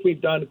the work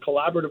we've done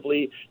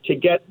collaboratively to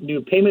get new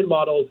payment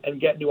models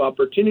and get new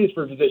opportunities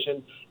for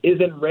physicians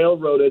isn't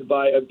railroaded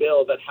by a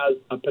bill that has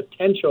a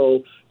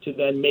potential to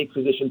then make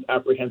physicians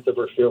apprehensive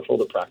or fearful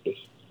to practice.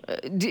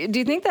 Do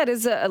you think that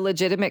is a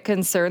legitimate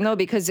concern, though?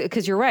 Because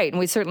you're right, and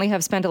we certainly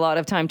have spent a lot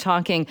of time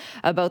talking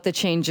about the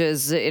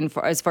changes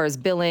as far as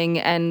billing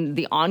and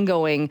the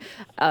ongoing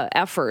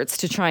efforts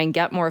to try and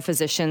get more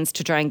physicians,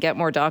 to try and get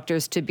more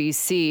doctors to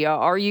BC.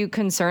 Are you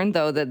concerned,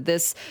 though, that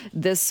this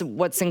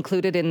what's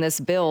included in this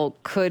bill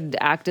could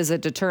act as a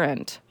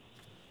deterrent?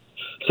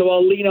 So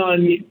I'll lean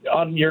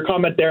on your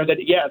comment there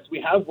that, yes,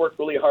 we have worked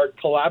really hard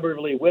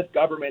collaboratively with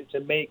government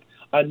to make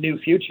a new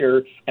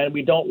future, and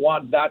we don't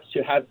want that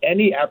to have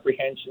any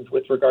apprehensions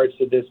with regards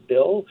to this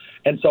bill.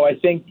 And so I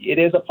think it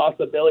is a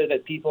possibility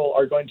that people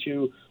are going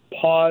to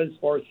pause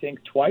or think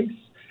twice.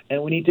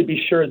 And we need to be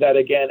sure that,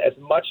 again, as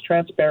much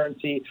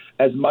transparency,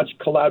 as much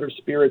collaborative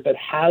spirit that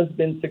has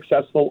been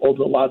successful over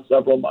the last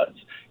several months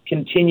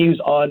continues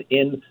on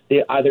in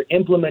the either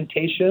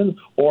implementation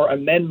or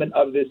amendment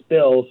of this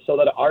bill, so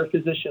that our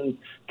physicians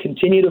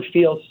continue to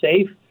feel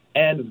safe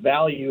and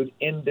valued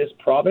in this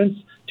province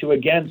to,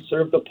 again,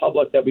 serve the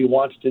public that we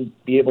want to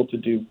be able to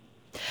do.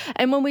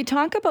 And when we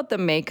talk about the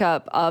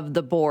makeup of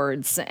the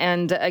boards,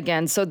 and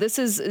again, so this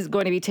is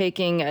going to be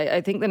taking,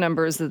 I think the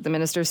numbers that the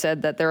minister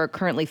said that there are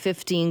currently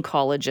 15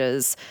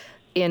 colleges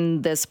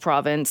in this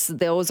province.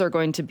 Those are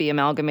going to be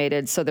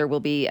amalgamated, so there will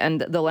be,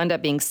 and they'll end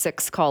up being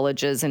 6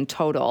 colleges in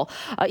total.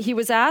 He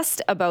was asked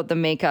about the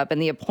makeup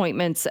and the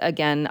appointments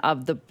again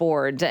of the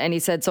board, and he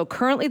said, so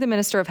currently the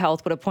Minister of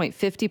Health would appoint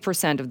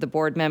 50% of the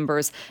board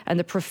members, and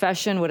the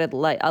profession would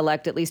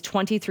elect at least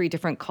 23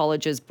 different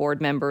colleges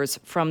board members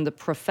from the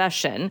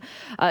profession.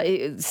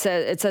 It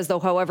says,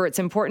 though, however, it's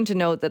important to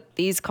note that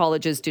these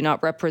colleges do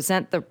not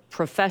represent the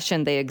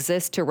profession. They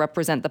exist to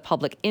represent the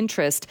public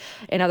interest.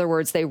 In other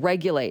words, they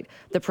regulate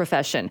the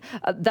profession.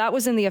 That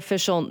was in the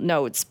official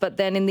notes. But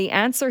then in the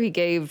answer he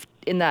gave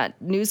in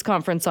that news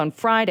conference on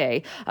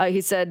Friday, he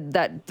said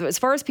that as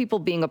far as people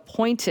being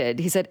appointed,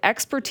 he said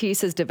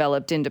expertise is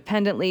developed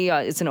independently.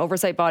 It's an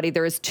oversight body.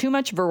 There is too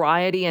much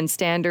variety and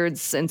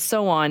standards and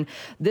so on.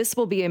 This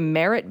will be a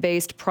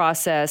merit-based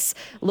process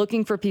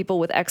looking for people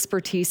with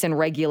expertise in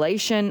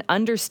regulation,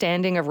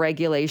 understanding of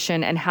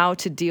regulation, and how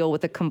to deal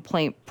with a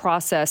complaint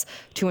process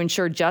to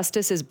ensure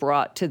justice is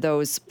brought to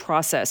those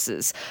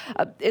processes.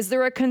 Is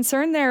there a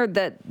concern there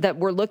that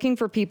we're looking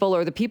for people,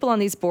 or the people on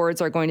these boards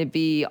are going to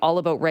be all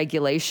about regulation,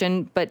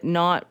 but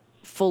not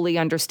fully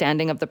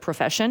understanding of the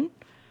profession?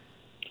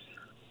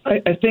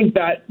 I think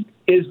that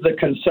is the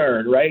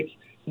concern, right?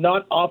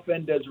 Not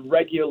often does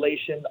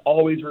regulation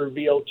always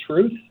reveal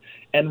truth.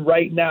 And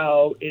right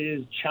now, it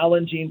is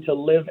challenging to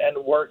live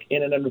and work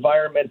in an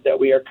environment that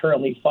we are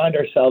currently find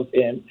ourselves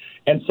in.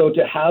 And so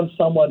to have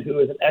someone who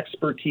has an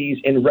expertise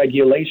in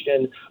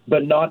regulation,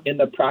 but not in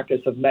the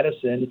practice of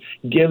medicine,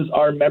 gives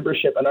our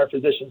membership and our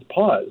physicians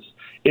pause.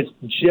 It's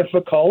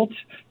difficult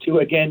to,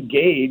 again,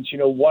 gauge,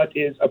 what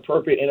is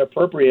appropriate and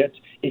inappropriate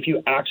if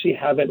you actually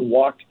haven't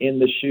walked in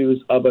the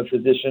shoes of a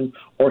physician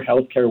or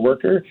healthcare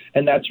worker.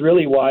 And that's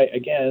really why,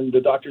 again, the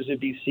doctors of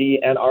BC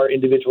and our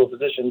individual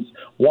physicians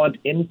want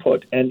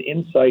input and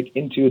insight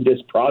into this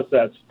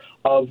process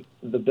of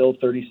the Bill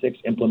 36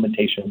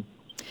 implementation.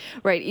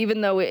 Right.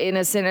 Even though in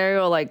a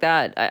scenario like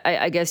that,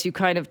 I guess you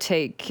kind of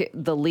take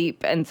the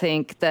leap and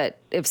think that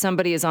if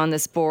somebody is on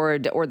this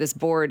board or this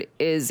board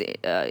is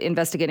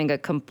investigating a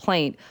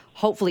complaint,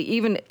 hopefully,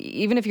 even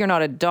if you're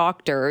not a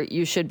doctor,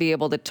 you should be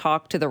able to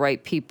talk to the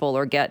right people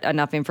or get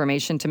enough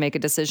information to make a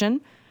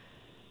decision.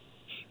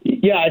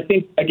 Yeah, I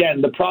think,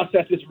 again, the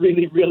process is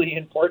really, really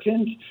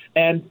important.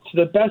 And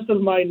to the best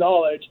of my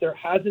knowledge, there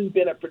hasn't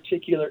been a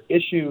particular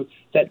issue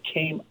that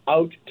came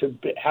out to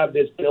have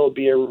this bill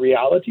be a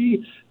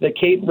reality. The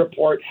Caton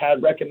report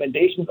had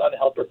recommendations on the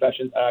Health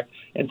Professions Act.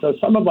 And so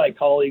some of my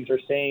colleagues are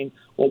saying,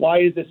 well, why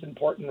is this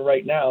important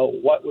right now?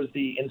 What was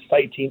the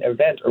inciting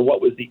event, or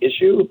what was the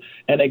issue?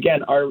 And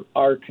again,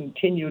 our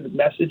continued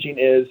messaging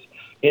is,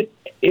 it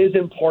is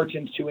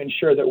important to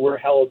ensure that we're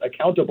held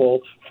accountable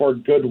for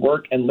good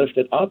work and lift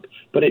it up,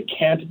 but it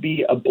can't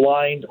be a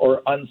blind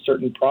or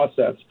uncertain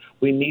process.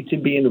 We need to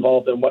be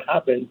involved in what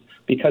happens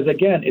because,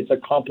 again, it's a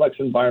complex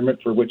environment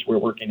for which we're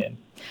working in.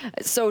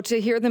 So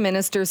to hear the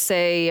minister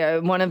say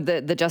one of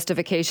the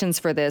justifications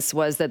for this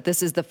was that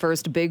this is the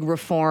first big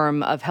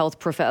reform of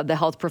the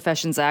Health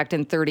Professions Act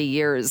in 30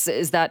 years,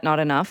 is that not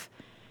enough?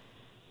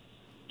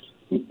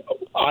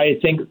 I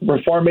think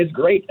reform is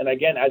great. And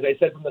again, as I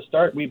said from the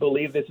start, we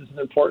believe this is an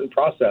important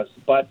process,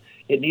 but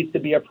it needs to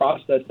be a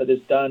process that is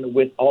done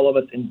with all of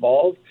us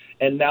involved.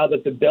 And now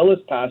that the bill is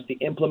passed, the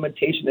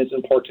implementation is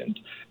important.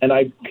 And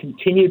I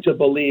continue to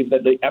believe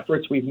that the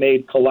efforts we've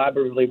made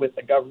collaboratively with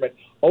the government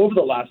over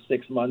the last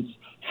 6 months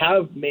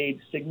have made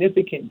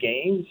significant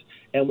gains.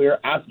 And we are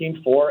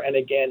asking for, and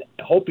again,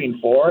 hoping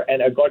for,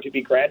 and are going to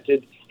be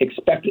granted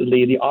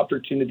expectedly the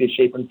opportunity to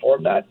shape and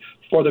form that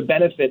for the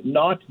benefit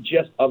not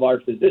just of our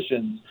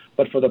physicians,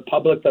 but for the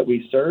public that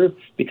we serve.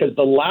 Because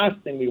the last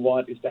thing we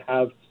want is to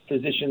have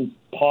physicians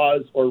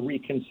pause or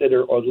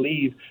reconsider or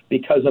leave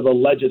because of a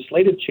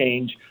legislative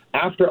change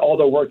after all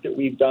the work that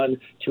we've done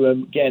to,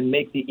 again,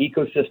 make the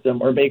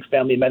ecosystem or make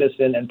family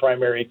medicine and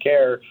primary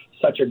care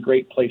such a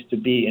great place to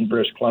be in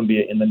British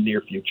Columbia in the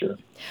near future.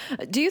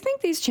 Do you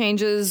think these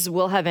changes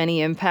will have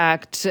any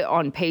impact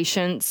on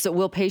patients?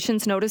 Will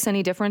patients notice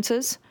any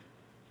differences?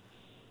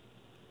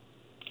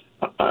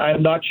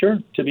 I'm not sure,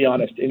 to be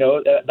honest.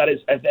 That is,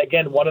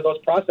 again, one of those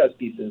process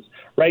pieces.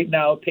 Right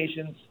now,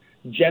 patients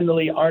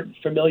generally aren't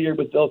familiar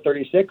with Bill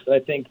 36. And I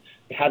think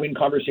having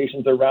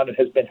conversations around it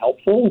has been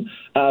helpful.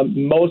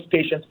 Most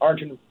patients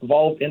aren't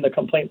involved in the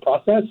complaint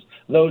process.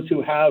 Those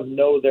who have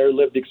know their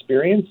lived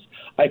experience.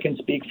 I can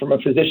speak from a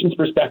physician's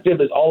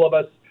perspective, as all of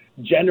us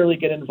generally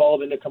get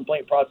involved in the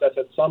complaint process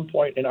at some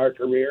point in our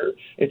career.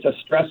 It's a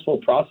stressful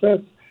process,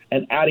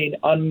 and adding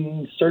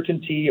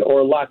uncertainty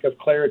or lack of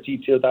clarity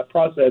to that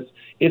process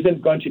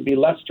isn't going to be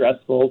less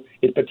stressful.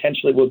 It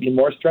potentially will be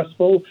more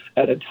stressful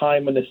at a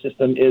time when the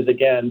system is,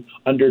 again,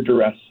 under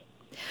duress.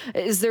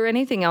 Is there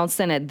anything else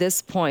then at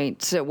this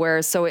point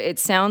where, so it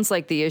sounds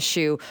like the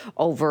issue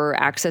over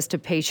access to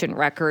patient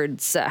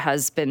records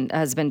has been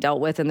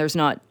dealt with, and there's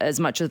not as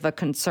much of a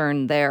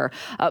concern there.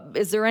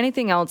 Is there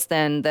anything else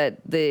then that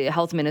the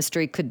health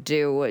ministry could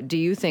do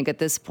you think, at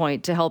this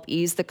point, to help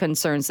ease the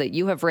concerns that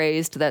you have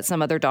raised, that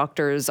some other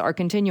doctors are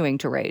continuing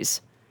to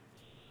raise?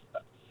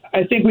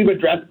 I think we've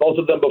addressed both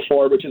of them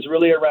before, which is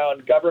really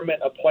around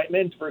government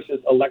appointment versus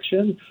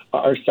election.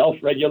 Our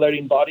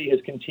self-regulating body has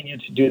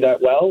continued to do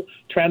that well.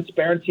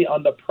 Transparency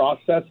on the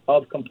process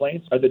of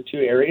complaints are the two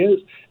areas.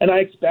 And I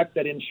expect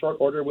that in short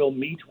order we'll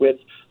meet with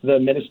the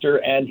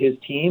minister and his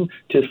team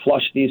to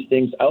flush these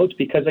things out,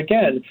 because,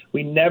 again,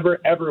 we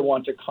never, ever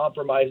want to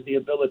compromise the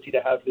ability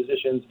to have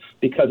physicians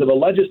because of a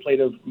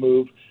legislative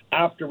move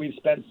after we've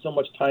spent so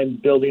much time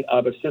building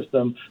up a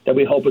system that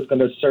we hope is going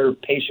to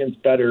serve patients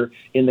better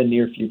in the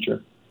near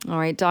future. All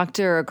right,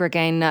 Dr.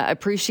 Gregain,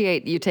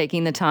 appreciate you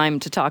taking the time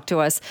to talk to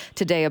us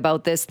today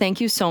about this.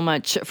 Thank you so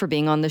much for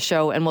being on the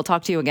show, and we'll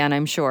talk to you again,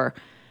 I'm sure.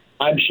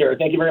 I'm sure.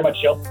 Thank you very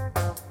much, Jill.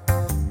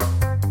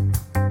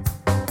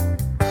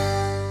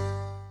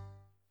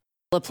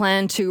 The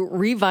plan to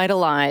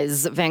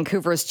revitalize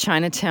Vancouver's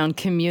Chinatown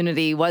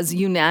community was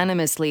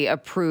unanimously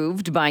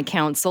approved by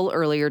council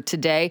earlier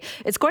today.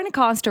 It's going to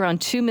cost around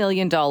 $2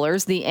 million.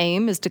 The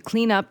aim is to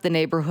clean up the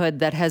neighborhood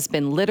that has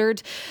been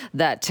littered,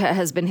 that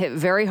has been hit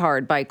very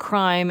hard by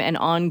crime and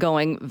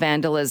ongoing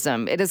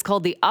vandalism. It is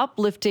called the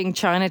Uplifting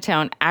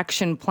Chinatown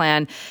Action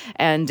Plan,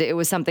 and it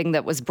was something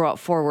that was brought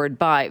forward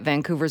by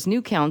Vancouver's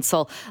new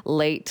council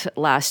late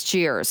last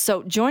year.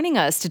 So joining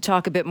us to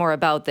talk a bit more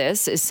about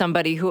this is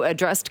somebody who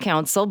addressed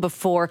council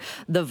before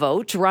the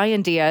vote.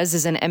 Ryan Diaz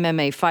is an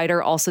MMA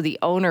fighter, also the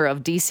owner of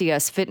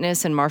DCS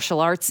Fitness and Martial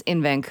Arts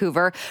in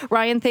Vancouver.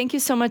 Ryan, thank you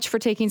so much for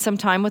taking some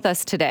time with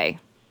us today.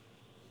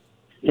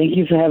 Thank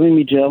you for having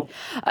me, Jill.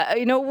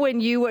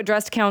 When you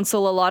addressed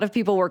council, a lot of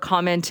people were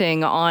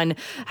commenting on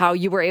how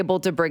you were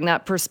able to bring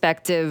that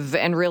perspective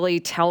and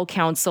really tell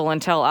council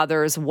and tell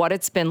others what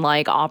it's been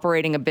like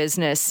operating a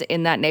business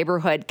in that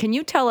neighborhood. Can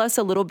you tell us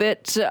a little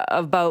bit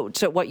about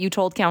what you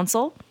told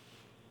council?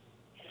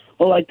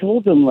 Well, I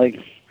told them,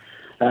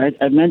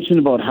 I mentioned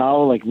about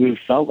how, we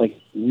felt like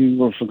we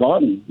were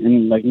forgotten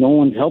and, no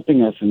one's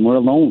helping us and we're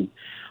alone.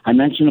 I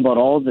mentioned about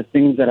all the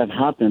things that have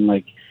happened,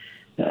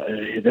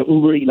 the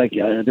Uber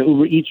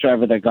Eats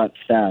driver that got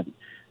stabbed,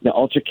 the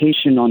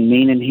altercation on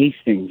Main and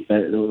Hastings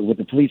with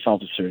the police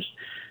officers,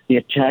 the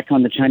attack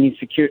on the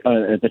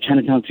the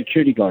Chinatown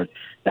security guard,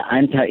 the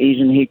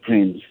anti-Asian hate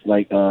crimes,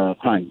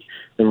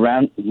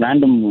 the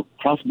random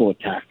crossbow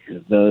attack,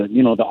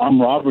 the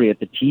armed robbery at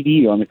the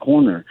TD on the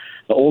corner,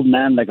 the old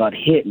man that got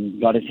hit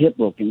and got his hip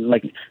broken.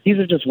 These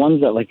are just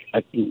ones that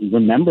I can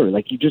remember.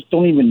 You just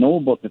don't even know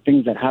about the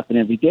things that happen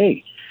every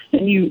day.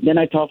 Then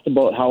I talked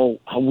about how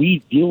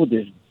we deal with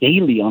this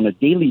daily, on a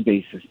daily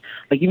basis.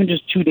 Even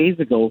just 2 days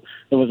ago,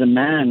 there was a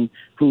man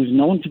who's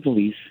known to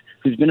police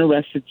who's been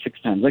arrested 6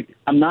 times.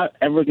 I'm not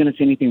ever going to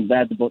say anything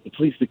bad about the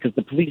police because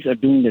the police are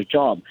doing their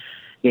job.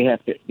 They're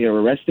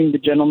arresting the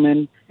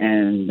gentleman,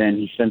 and then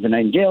he spends the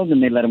night in jail,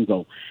 then they let him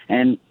go.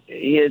 And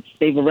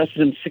they've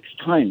arrested him 6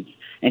 times.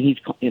 And he's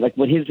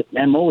what his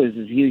MO is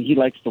he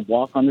likes to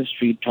walk on the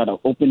street, try to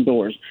open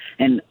doors.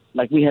 And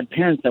we had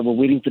parents that were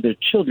waiting for their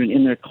children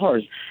in their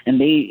cars,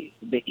 and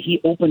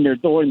he opened their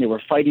door, and they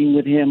were fighting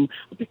with him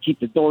to keep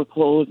the door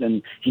closed,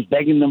 and he's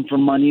begging them for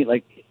money.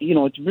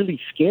 It's really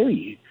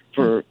scary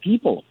for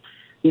people,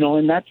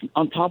 and that's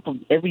on top of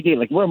every day.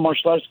 We're a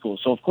martial arts school,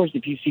 so of course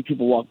if you see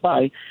people walk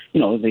by,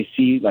 they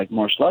see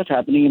martial arts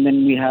happening, and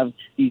then we have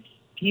these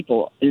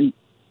people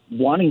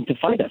wanting to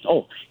fight us.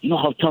 Oh,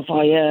 how tough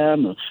I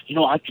am, or,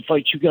 I could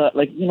fight you guys.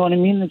 You know what I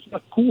mean? It's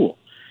not cool.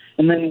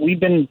 And then we've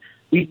been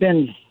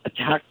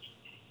attacked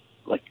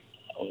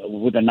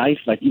with a knife,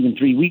 even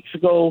 3 weeks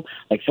ago.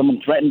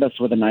 Someone threatened us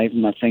with a knife.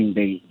 I'm not saying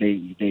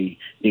they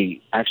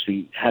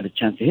actually had a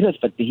chance to hit us,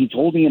 but he's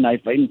holding a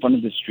knife right in front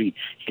of the street,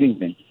 hitting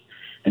things.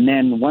 And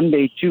then one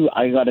day too,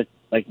 I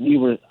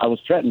was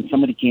threatened.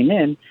 Somebody came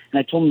in, and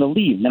I told him to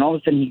leave. And then all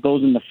of a sudden, he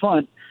goes in the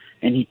front,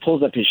 and he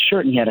pulls up his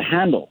shirt, and he had a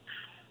handle.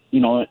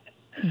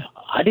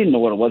 I didn't know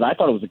what it was. I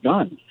thought it was a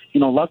gun.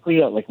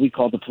 Luckily, we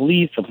called the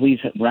police. The police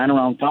ran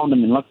around, found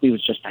him, and luckily it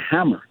was just a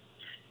hammer.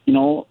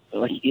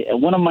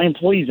 One of my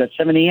employees at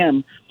 7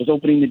 a.m. was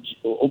opening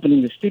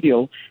the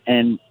studio,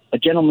 and a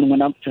gentleman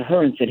went up to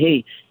her and said,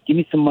 "Hey, give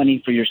me some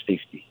money for your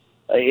safety."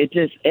 It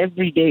just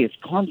every day, it's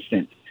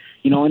constant.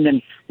 And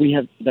then we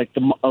have like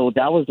that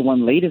was the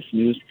one latest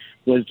news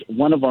was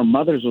one of our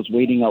mothers was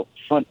waiting out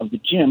front of the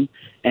gym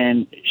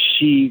and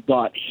she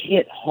got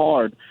hit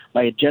hard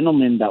by a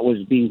gentleman that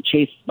was being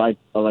chased by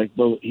I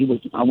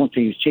won't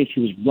say he was chased,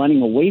 he was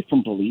running away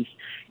from police,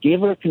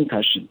 gave her a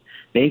concussion.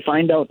 They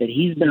find out that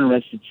he's been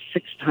arrested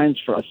 6 times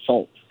for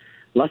assault.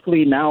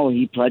 Luckily now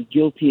he pled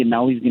guilty and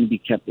now he's going to be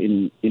kept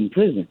in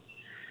prison.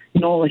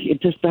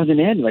 It just doesn't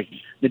end. Like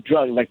the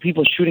drug, like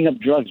people shooting up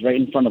drugs right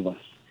in front of us.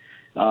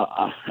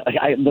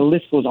 The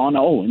list goes on.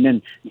 Oh, and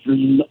then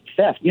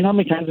theft. You know how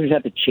many times we've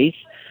had to chase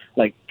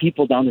like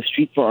people down the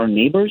street for our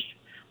neighbors,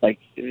 like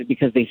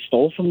because they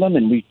stole from them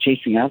and we're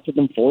chasing after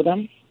them for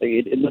them.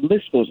 The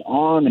list goes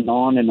on and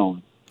on and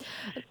on.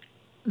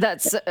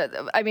 That's,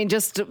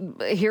 just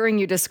hearing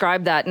you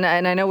describe that,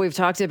 and I know we've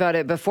talked about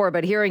it before,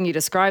 but hearing you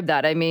describe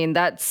that,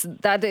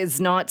 that is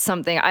not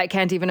something, I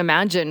can't even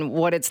imagine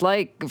what it's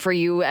like for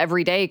you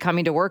every day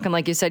coming to work, and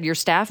like you said, your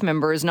staff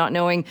members not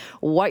knowing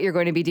what you're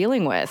going to be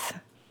dealing with.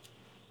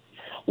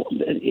 Well,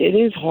 it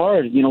is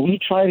hard. We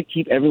try to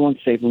keep everyone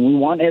safe, and we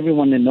want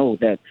everyone to know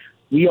that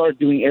we are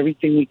doing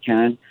everything we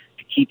can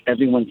to keep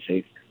everyone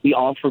safe. We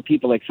offer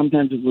people, like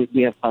sometimes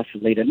we have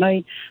classes late at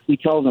night. We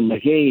tell them,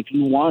 like, hey, if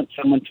you want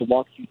someone to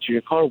walk you to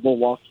your car, we'll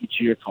walk you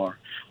to your car.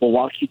 We'll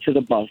walk you to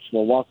the bus.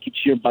 We'll walk you to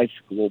your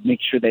bicycle. We'll make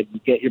sure that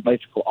you get your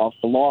bicycle off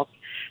the lock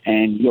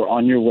and you're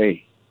on your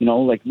way.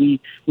 Like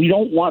we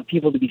don't want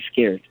people to be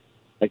scared.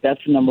 Like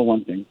that's the number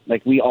one thing.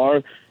 Like we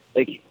are,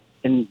 like,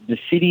 and the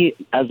city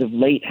as of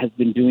late has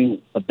been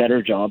doing a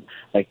better job.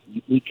 Like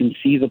we can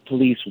see the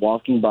police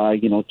walking by,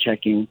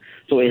 checking.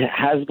 So it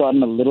has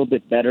gotten a little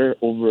bit better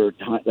over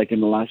time, like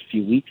in the last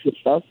few weeks and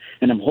stuff.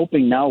 And I'm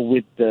hoping now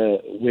with the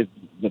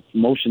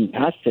motion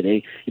passed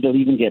today, it'll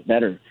even get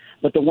better.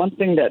 But the one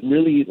thing that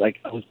really, like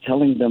I was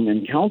telling them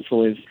in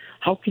council is,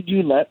 how could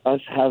you let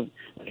us have,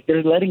 like,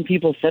 they're letting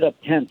people set up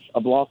tents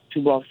a block,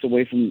 2 blocks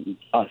away from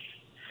us,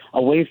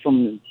 away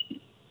from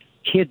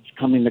kids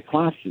coming to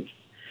classes.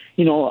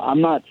 I'm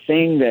not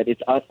saying that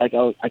it's us. Like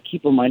I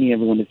keep reminding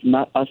everyone, it's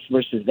not us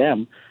versus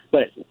them,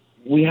 but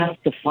we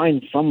have to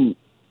find some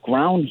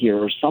ground here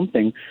or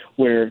something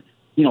where,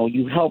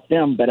 you help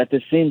them, but at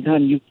the same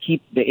time, you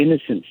keep the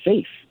innocent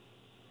safe.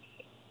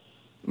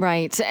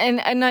 Right.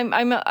 And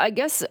I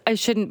guess I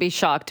shouldn't be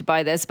shocked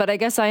by this, but I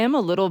guess I am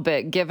a little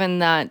bit, given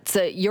that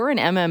you're an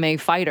MMA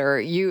fighter.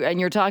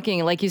 You're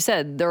talking, like you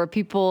said, there are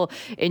people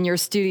in your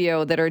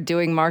studio that are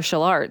doing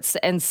martial arts,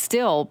 and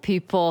still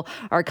people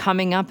are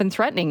coming up and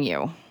threatening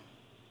you.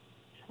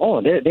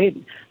 Oh,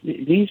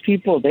 these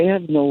people, they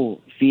have no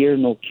fear,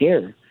 no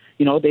care.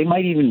 They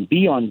might even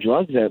be on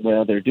drugs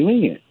while they're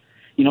doing it.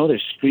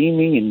 They're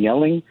screaming and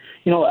yelling.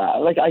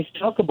 Like I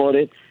talk about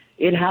it.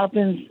 It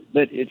happens,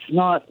 but it's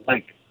not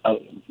like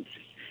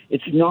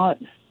it's not.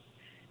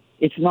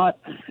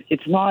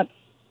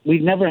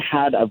 We've never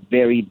had a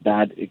very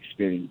bad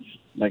experience.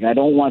 Like I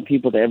don't want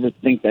people to ever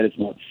think that it's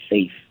not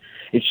safe.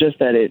 It's just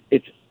that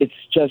it's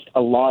just a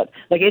lot.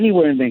 Like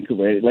anywhere in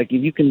Vancouver, like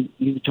if you can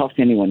talk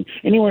to anyone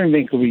anywhere in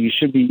Vancouver, you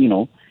should be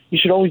you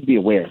should always be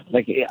aware.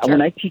 Like sure.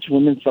 When I teach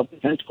women's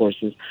self-defense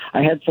courses,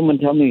 I had someone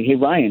tell me, hey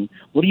Ryan,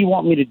 what do you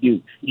want me to do?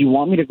 Do you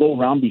want me to go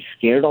around be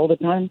scared all the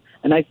time?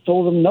 And I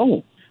told them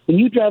no. When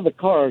you drive a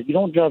car, you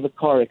don't drive a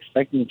car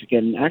expecting to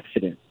get an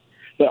accident.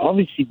 But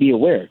obviously, be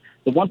aware.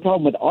 The one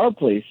problem with our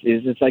place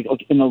is it's like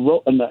okay, in the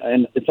road,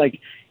 and it's like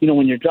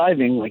when you're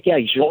driving, like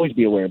you should always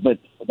be aware. But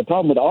the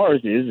problem with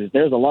ours is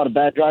there's a lot of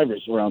bad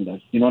drivers around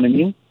us. You know what I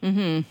mean?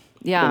 Mm-hmm.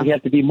 Yeah. So we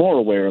have to be more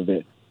aware of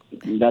it.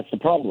 That's the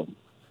problem.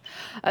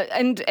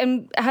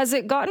 And has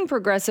it gotten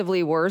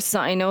progressively worse?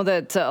 I know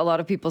that a lot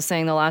of people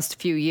saying the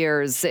last few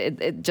years,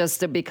 it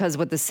just because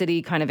with the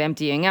city kind of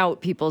emptying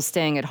out, people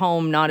staying at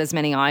home, not as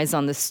many eyes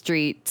on the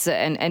streets,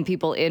 and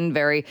people in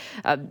very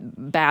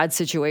bad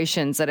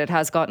situations, that it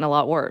has gotten a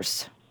lot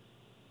worse.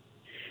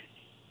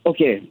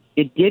 Okay,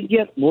 it did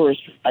get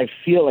worse. I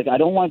feel like I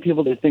don't want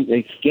people to think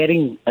it's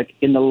getting, like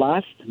in the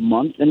last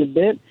month and a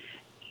bit,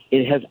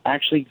 it has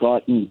actually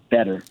gotten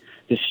better.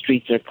 The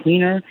streets are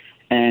cleaner.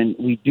 And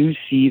we do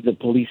see the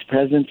police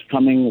presence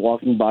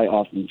walking by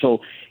often.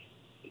 So,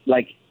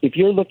 like, if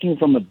you're looking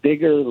from a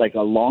bigger, like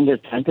a longer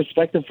time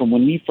perspective, from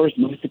when we first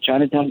moved to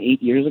Chinatown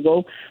 8 years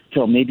ago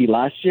till maybe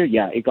last year,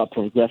 it got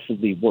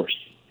progressively worse.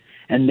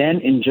 And then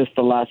in just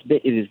the last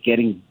bit, it is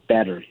getting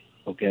better,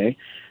 okay?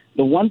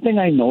 The one thing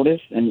I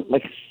noticed, and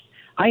like,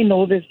 I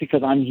know this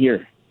because I'm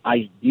here.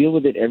 I deal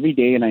with it every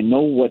day, and I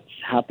know what's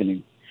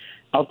happening.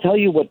 I'll tell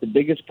you what the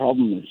biggest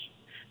problem is.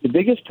 The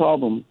biggest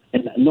problem,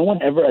 and no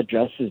one ever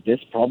addresses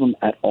this problem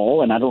at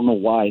all, and I don't know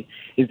why,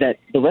 is that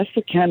the rest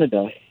of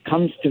Canada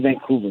comes to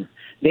Vancouver.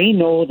 They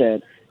know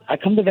that I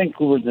come to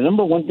Vancouver. The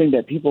number one thing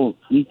that people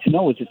need to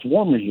know is it's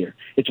warmer here.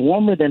 It's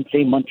warmer than,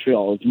 say,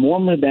 Montreal. It's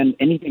warmer than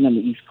anything on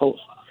the East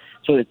Coast.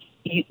 So it's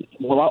a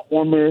lot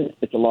warmer.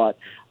 It's a lot.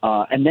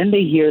 And then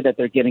they hear that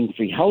they're getting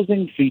free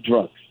housing, free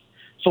drugs.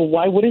 So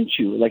why wouldn't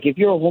you? Like, if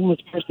you're a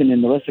homeless person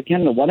in the rest of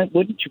Canada, why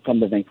wouldn't you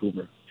come to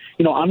Vancouver?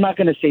 I'm not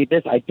going to say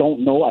this. I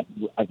don't know.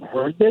 I've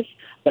heard this,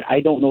 but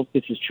I don't know if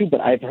this is true.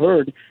 But I've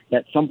heard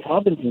that some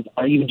provinces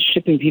are even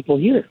shipping people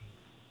here.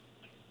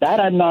 That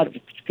I'm not,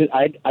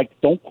 I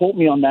don't quote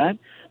me on that,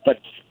 but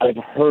I've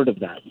heard of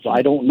that. So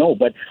I don't know.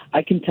 But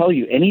I can tell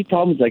you, any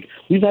problems, like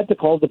we've had to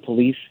call the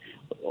police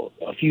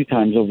a few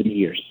times over the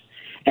years.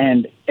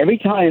 And every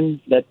time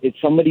that it's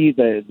somebody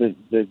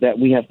that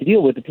we have to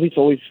deal with, the police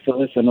always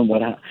fill us in on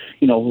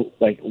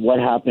what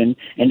happened.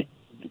 And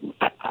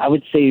I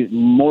would say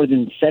more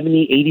than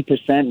 70,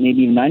 80%,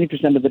 maybe even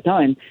 90% of the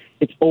time,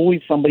 it's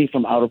always somebody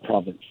from out of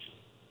province.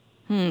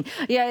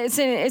 Yeah, it's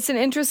an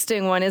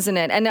interesting one, isn't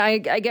it? And I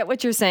get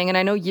what you're saying. And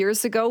I know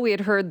years ago we had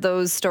heard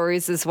those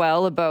stories as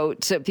well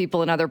about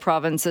people in other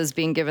provinces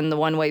being given the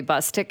one-way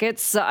bus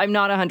tickets. I'm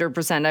not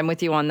 100%. I'm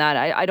with you on that.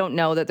 I don't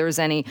know that there's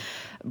any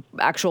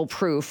actual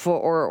proof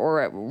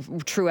or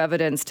true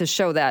evidence to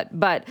show that.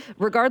 But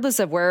regardless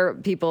of where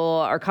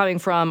people are coming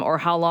from or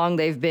how long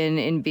they've been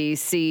in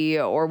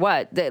BC or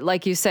what,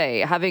 like you say,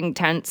 having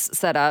tents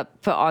set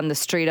up on the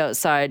street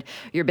outside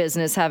your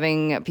business,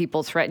 having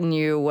people threaten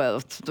you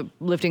with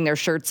lifting their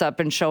shirts up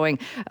and showing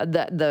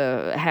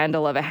the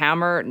handle of a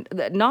hammer,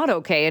 not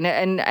okay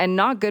and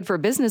not good for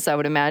business, I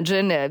would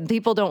imagine.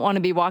 People don't want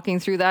to be walking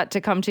through that to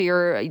come to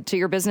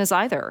your business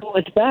either. Well,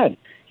 it's bad.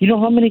 You know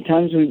how many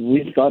times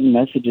we've gotten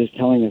messages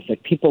telling us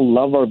that people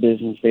love our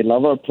business, they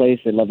love our place,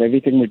 they love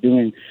everything we're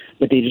doing,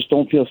 but they just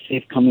don't feel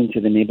safe coming to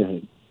the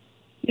neighborhood.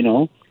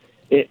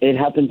 It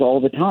happens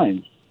all the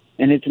time.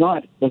 And it's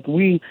not,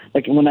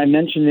 when I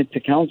mentioned it to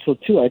council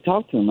too, I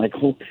talked to them,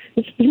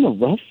 it's been a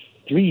rough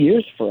 3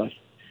 years for us.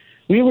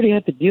 We already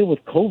had to deal with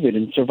COVID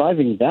and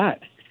surviving that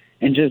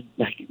and just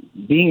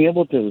being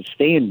able to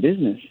stay in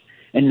business.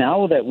 And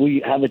now that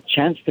we have a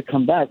chance to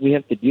come back, we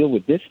have to deal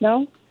with this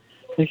now?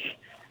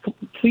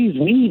 Please,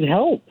 we need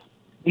help.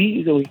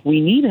 We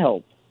need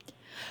help.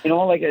 I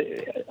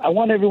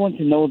want everyone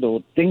to know,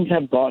 though, things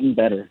have gotten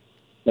better.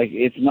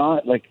 It's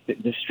not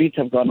the streets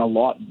have gotten a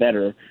lot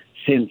better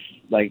since,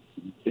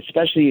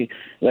 especially,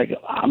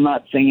 I'm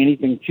not saying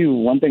anything too.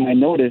 One thing I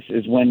noticed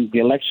is when the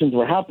elections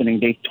were happening,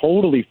 they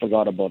totally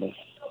forgot about us.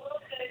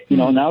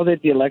 Now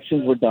that the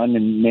elections were done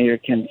and Mayor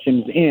Ken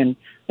Sims in,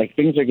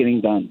 things are getting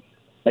done.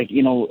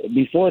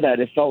 Before that,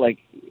 it felt like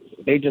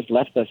they just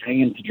left us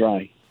hanging to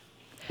dry.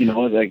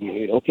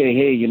 Okay,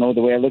 hey,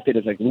 the way I looked at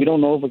it is we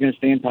don't know if we're going to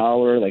stay in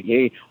power,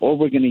 hey, or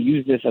we're going to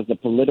use this as a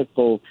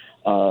political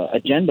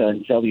agenda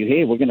and tell you,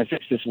 hey, we're going to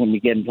fix this when we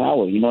get in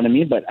power. You know what I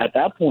mean? But at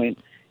that point,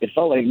 it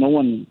felt like no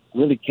one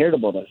really cared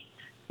about us.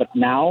 But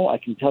now, I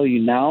can tell you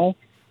now,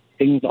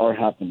 things are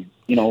happening.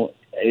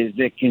 Is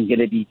it can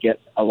get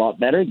a lot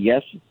better?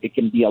 Yes, it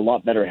can be a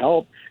lot better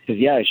help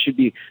because, it should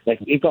be,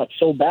 it got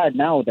so bad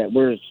now that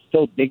we're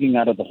still digging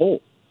out of the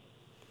hole.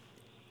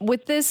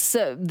 With this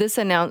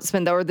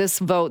announcement or this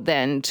vote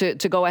then to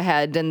go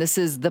ahead, and this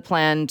is the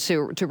plan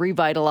to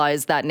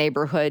revitalize that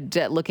neighborhood,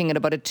 looking at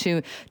about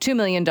 $2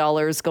 million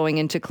going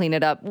in to clean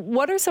it up.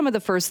 What are some of the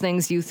first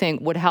things you think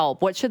would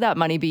help? What should that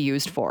money be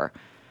used for?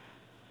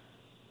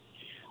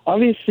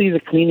 Obviously,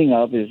 the cleaning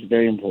up is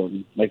very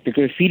important. The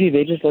graffiti,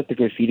 they just let the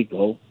graffiti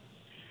go.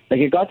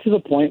 It got to the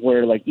point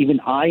where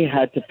even I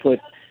had to put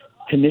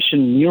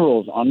commission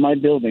murals on my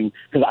building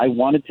because I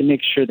wanted to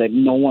make sure that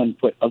no one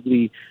put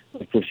ugly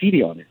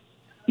graffiti on it,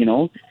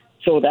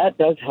 So that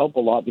does help a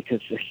lot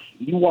because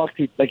you walk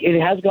through,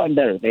 it has gotten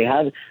better. They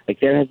have,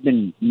 there has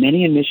been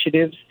many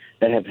initiatives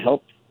that have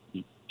helped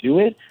do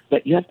it,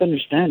 but you have to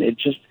understand, it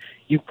just,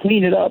 you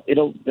clean it up,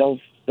 they'll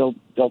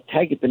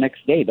tag it the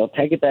next day, they'll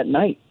tag it that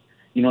night.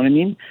 You know what I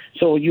mean?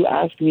 So you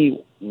ask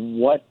me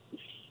what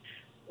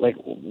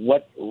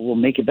will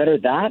make it better?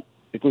 That,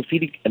 the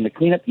graffiti and the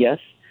cleanup, yes.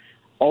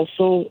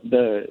 Also,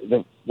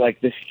 the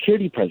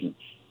security presence.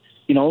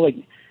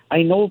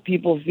 I know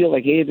people feel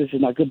hey, this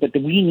is not good, but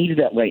we need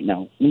that right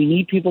now. We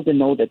need people to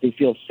know that they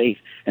feel safe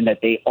and that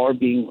they are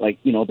being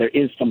there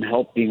is some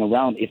help being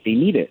around if they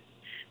need it.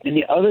 And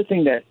the other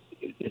thing that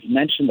is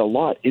mentioned a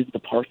lot is the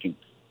parking.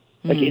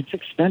 It's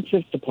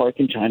expensive to park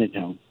in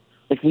Chinatown.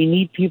 We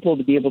need people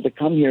to be able to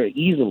come here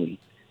easily.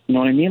 You know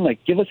what I mean?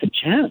 Give us a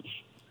chance.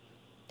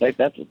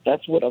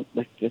 That's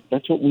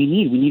what we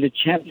need. We need a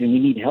chance and we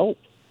need help.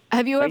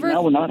 Have you ever? Right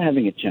now, we're not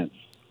having a chance.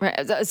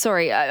 Right.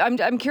 Sorry,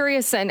 I'm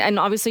curious, and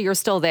obviously you're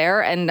still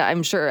there, and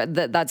I'm sure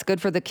that's good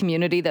for the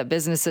community that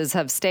businesses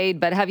have stayed.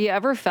 But have you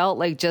ever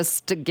felt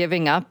just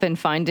giving up and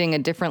finding a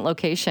different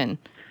location?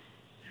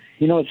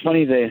 It's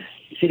funny. The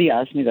city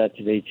asked me that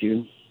today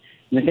too.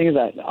 And the thing is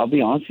that I'll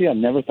be honest with you, I've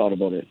never thought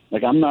about it.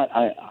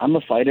 I'm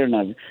a fighter,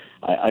 and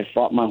I've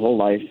fought my whole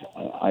life.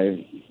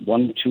 I've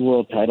won 2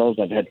 world titles.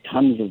 I've had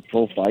tons of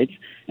pro fights,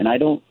 and I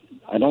don't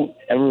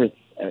ever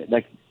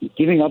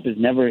giving up is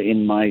never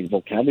in my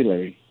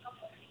vocabulary.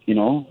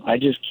 I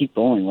just keep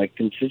going,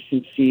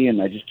 consistency, and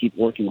I just keep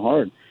working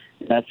hard.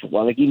 And that's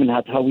even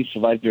how we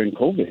survived during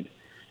COVID.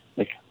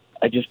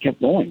 I just kept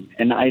going,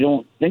 and I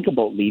don't think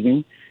about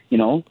leaving.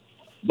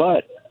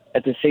 But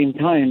at the same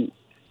time,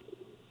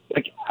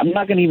 I'm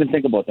not going to even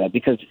think about that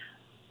because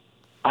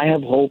I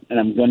have hope, and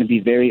I'm going to be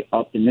very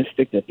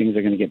optimistic that things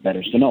are going to get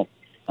better. So no,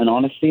 and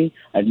honesty,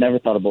 I've never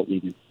thought about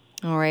leaving.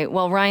 All right.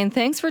 Well, Ryan,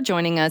 thanks for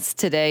joining us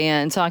today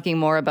and talking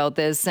more about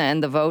this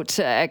and the vote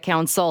at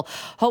council.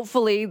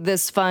 Hopefully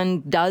this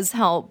fund does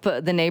help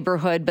the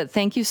neighborhood, but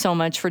thank you so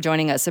much for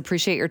joining us.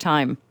 Appreciate your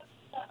time.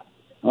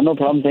 Oh, no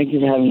problem. Thank you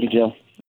for having me, Jill.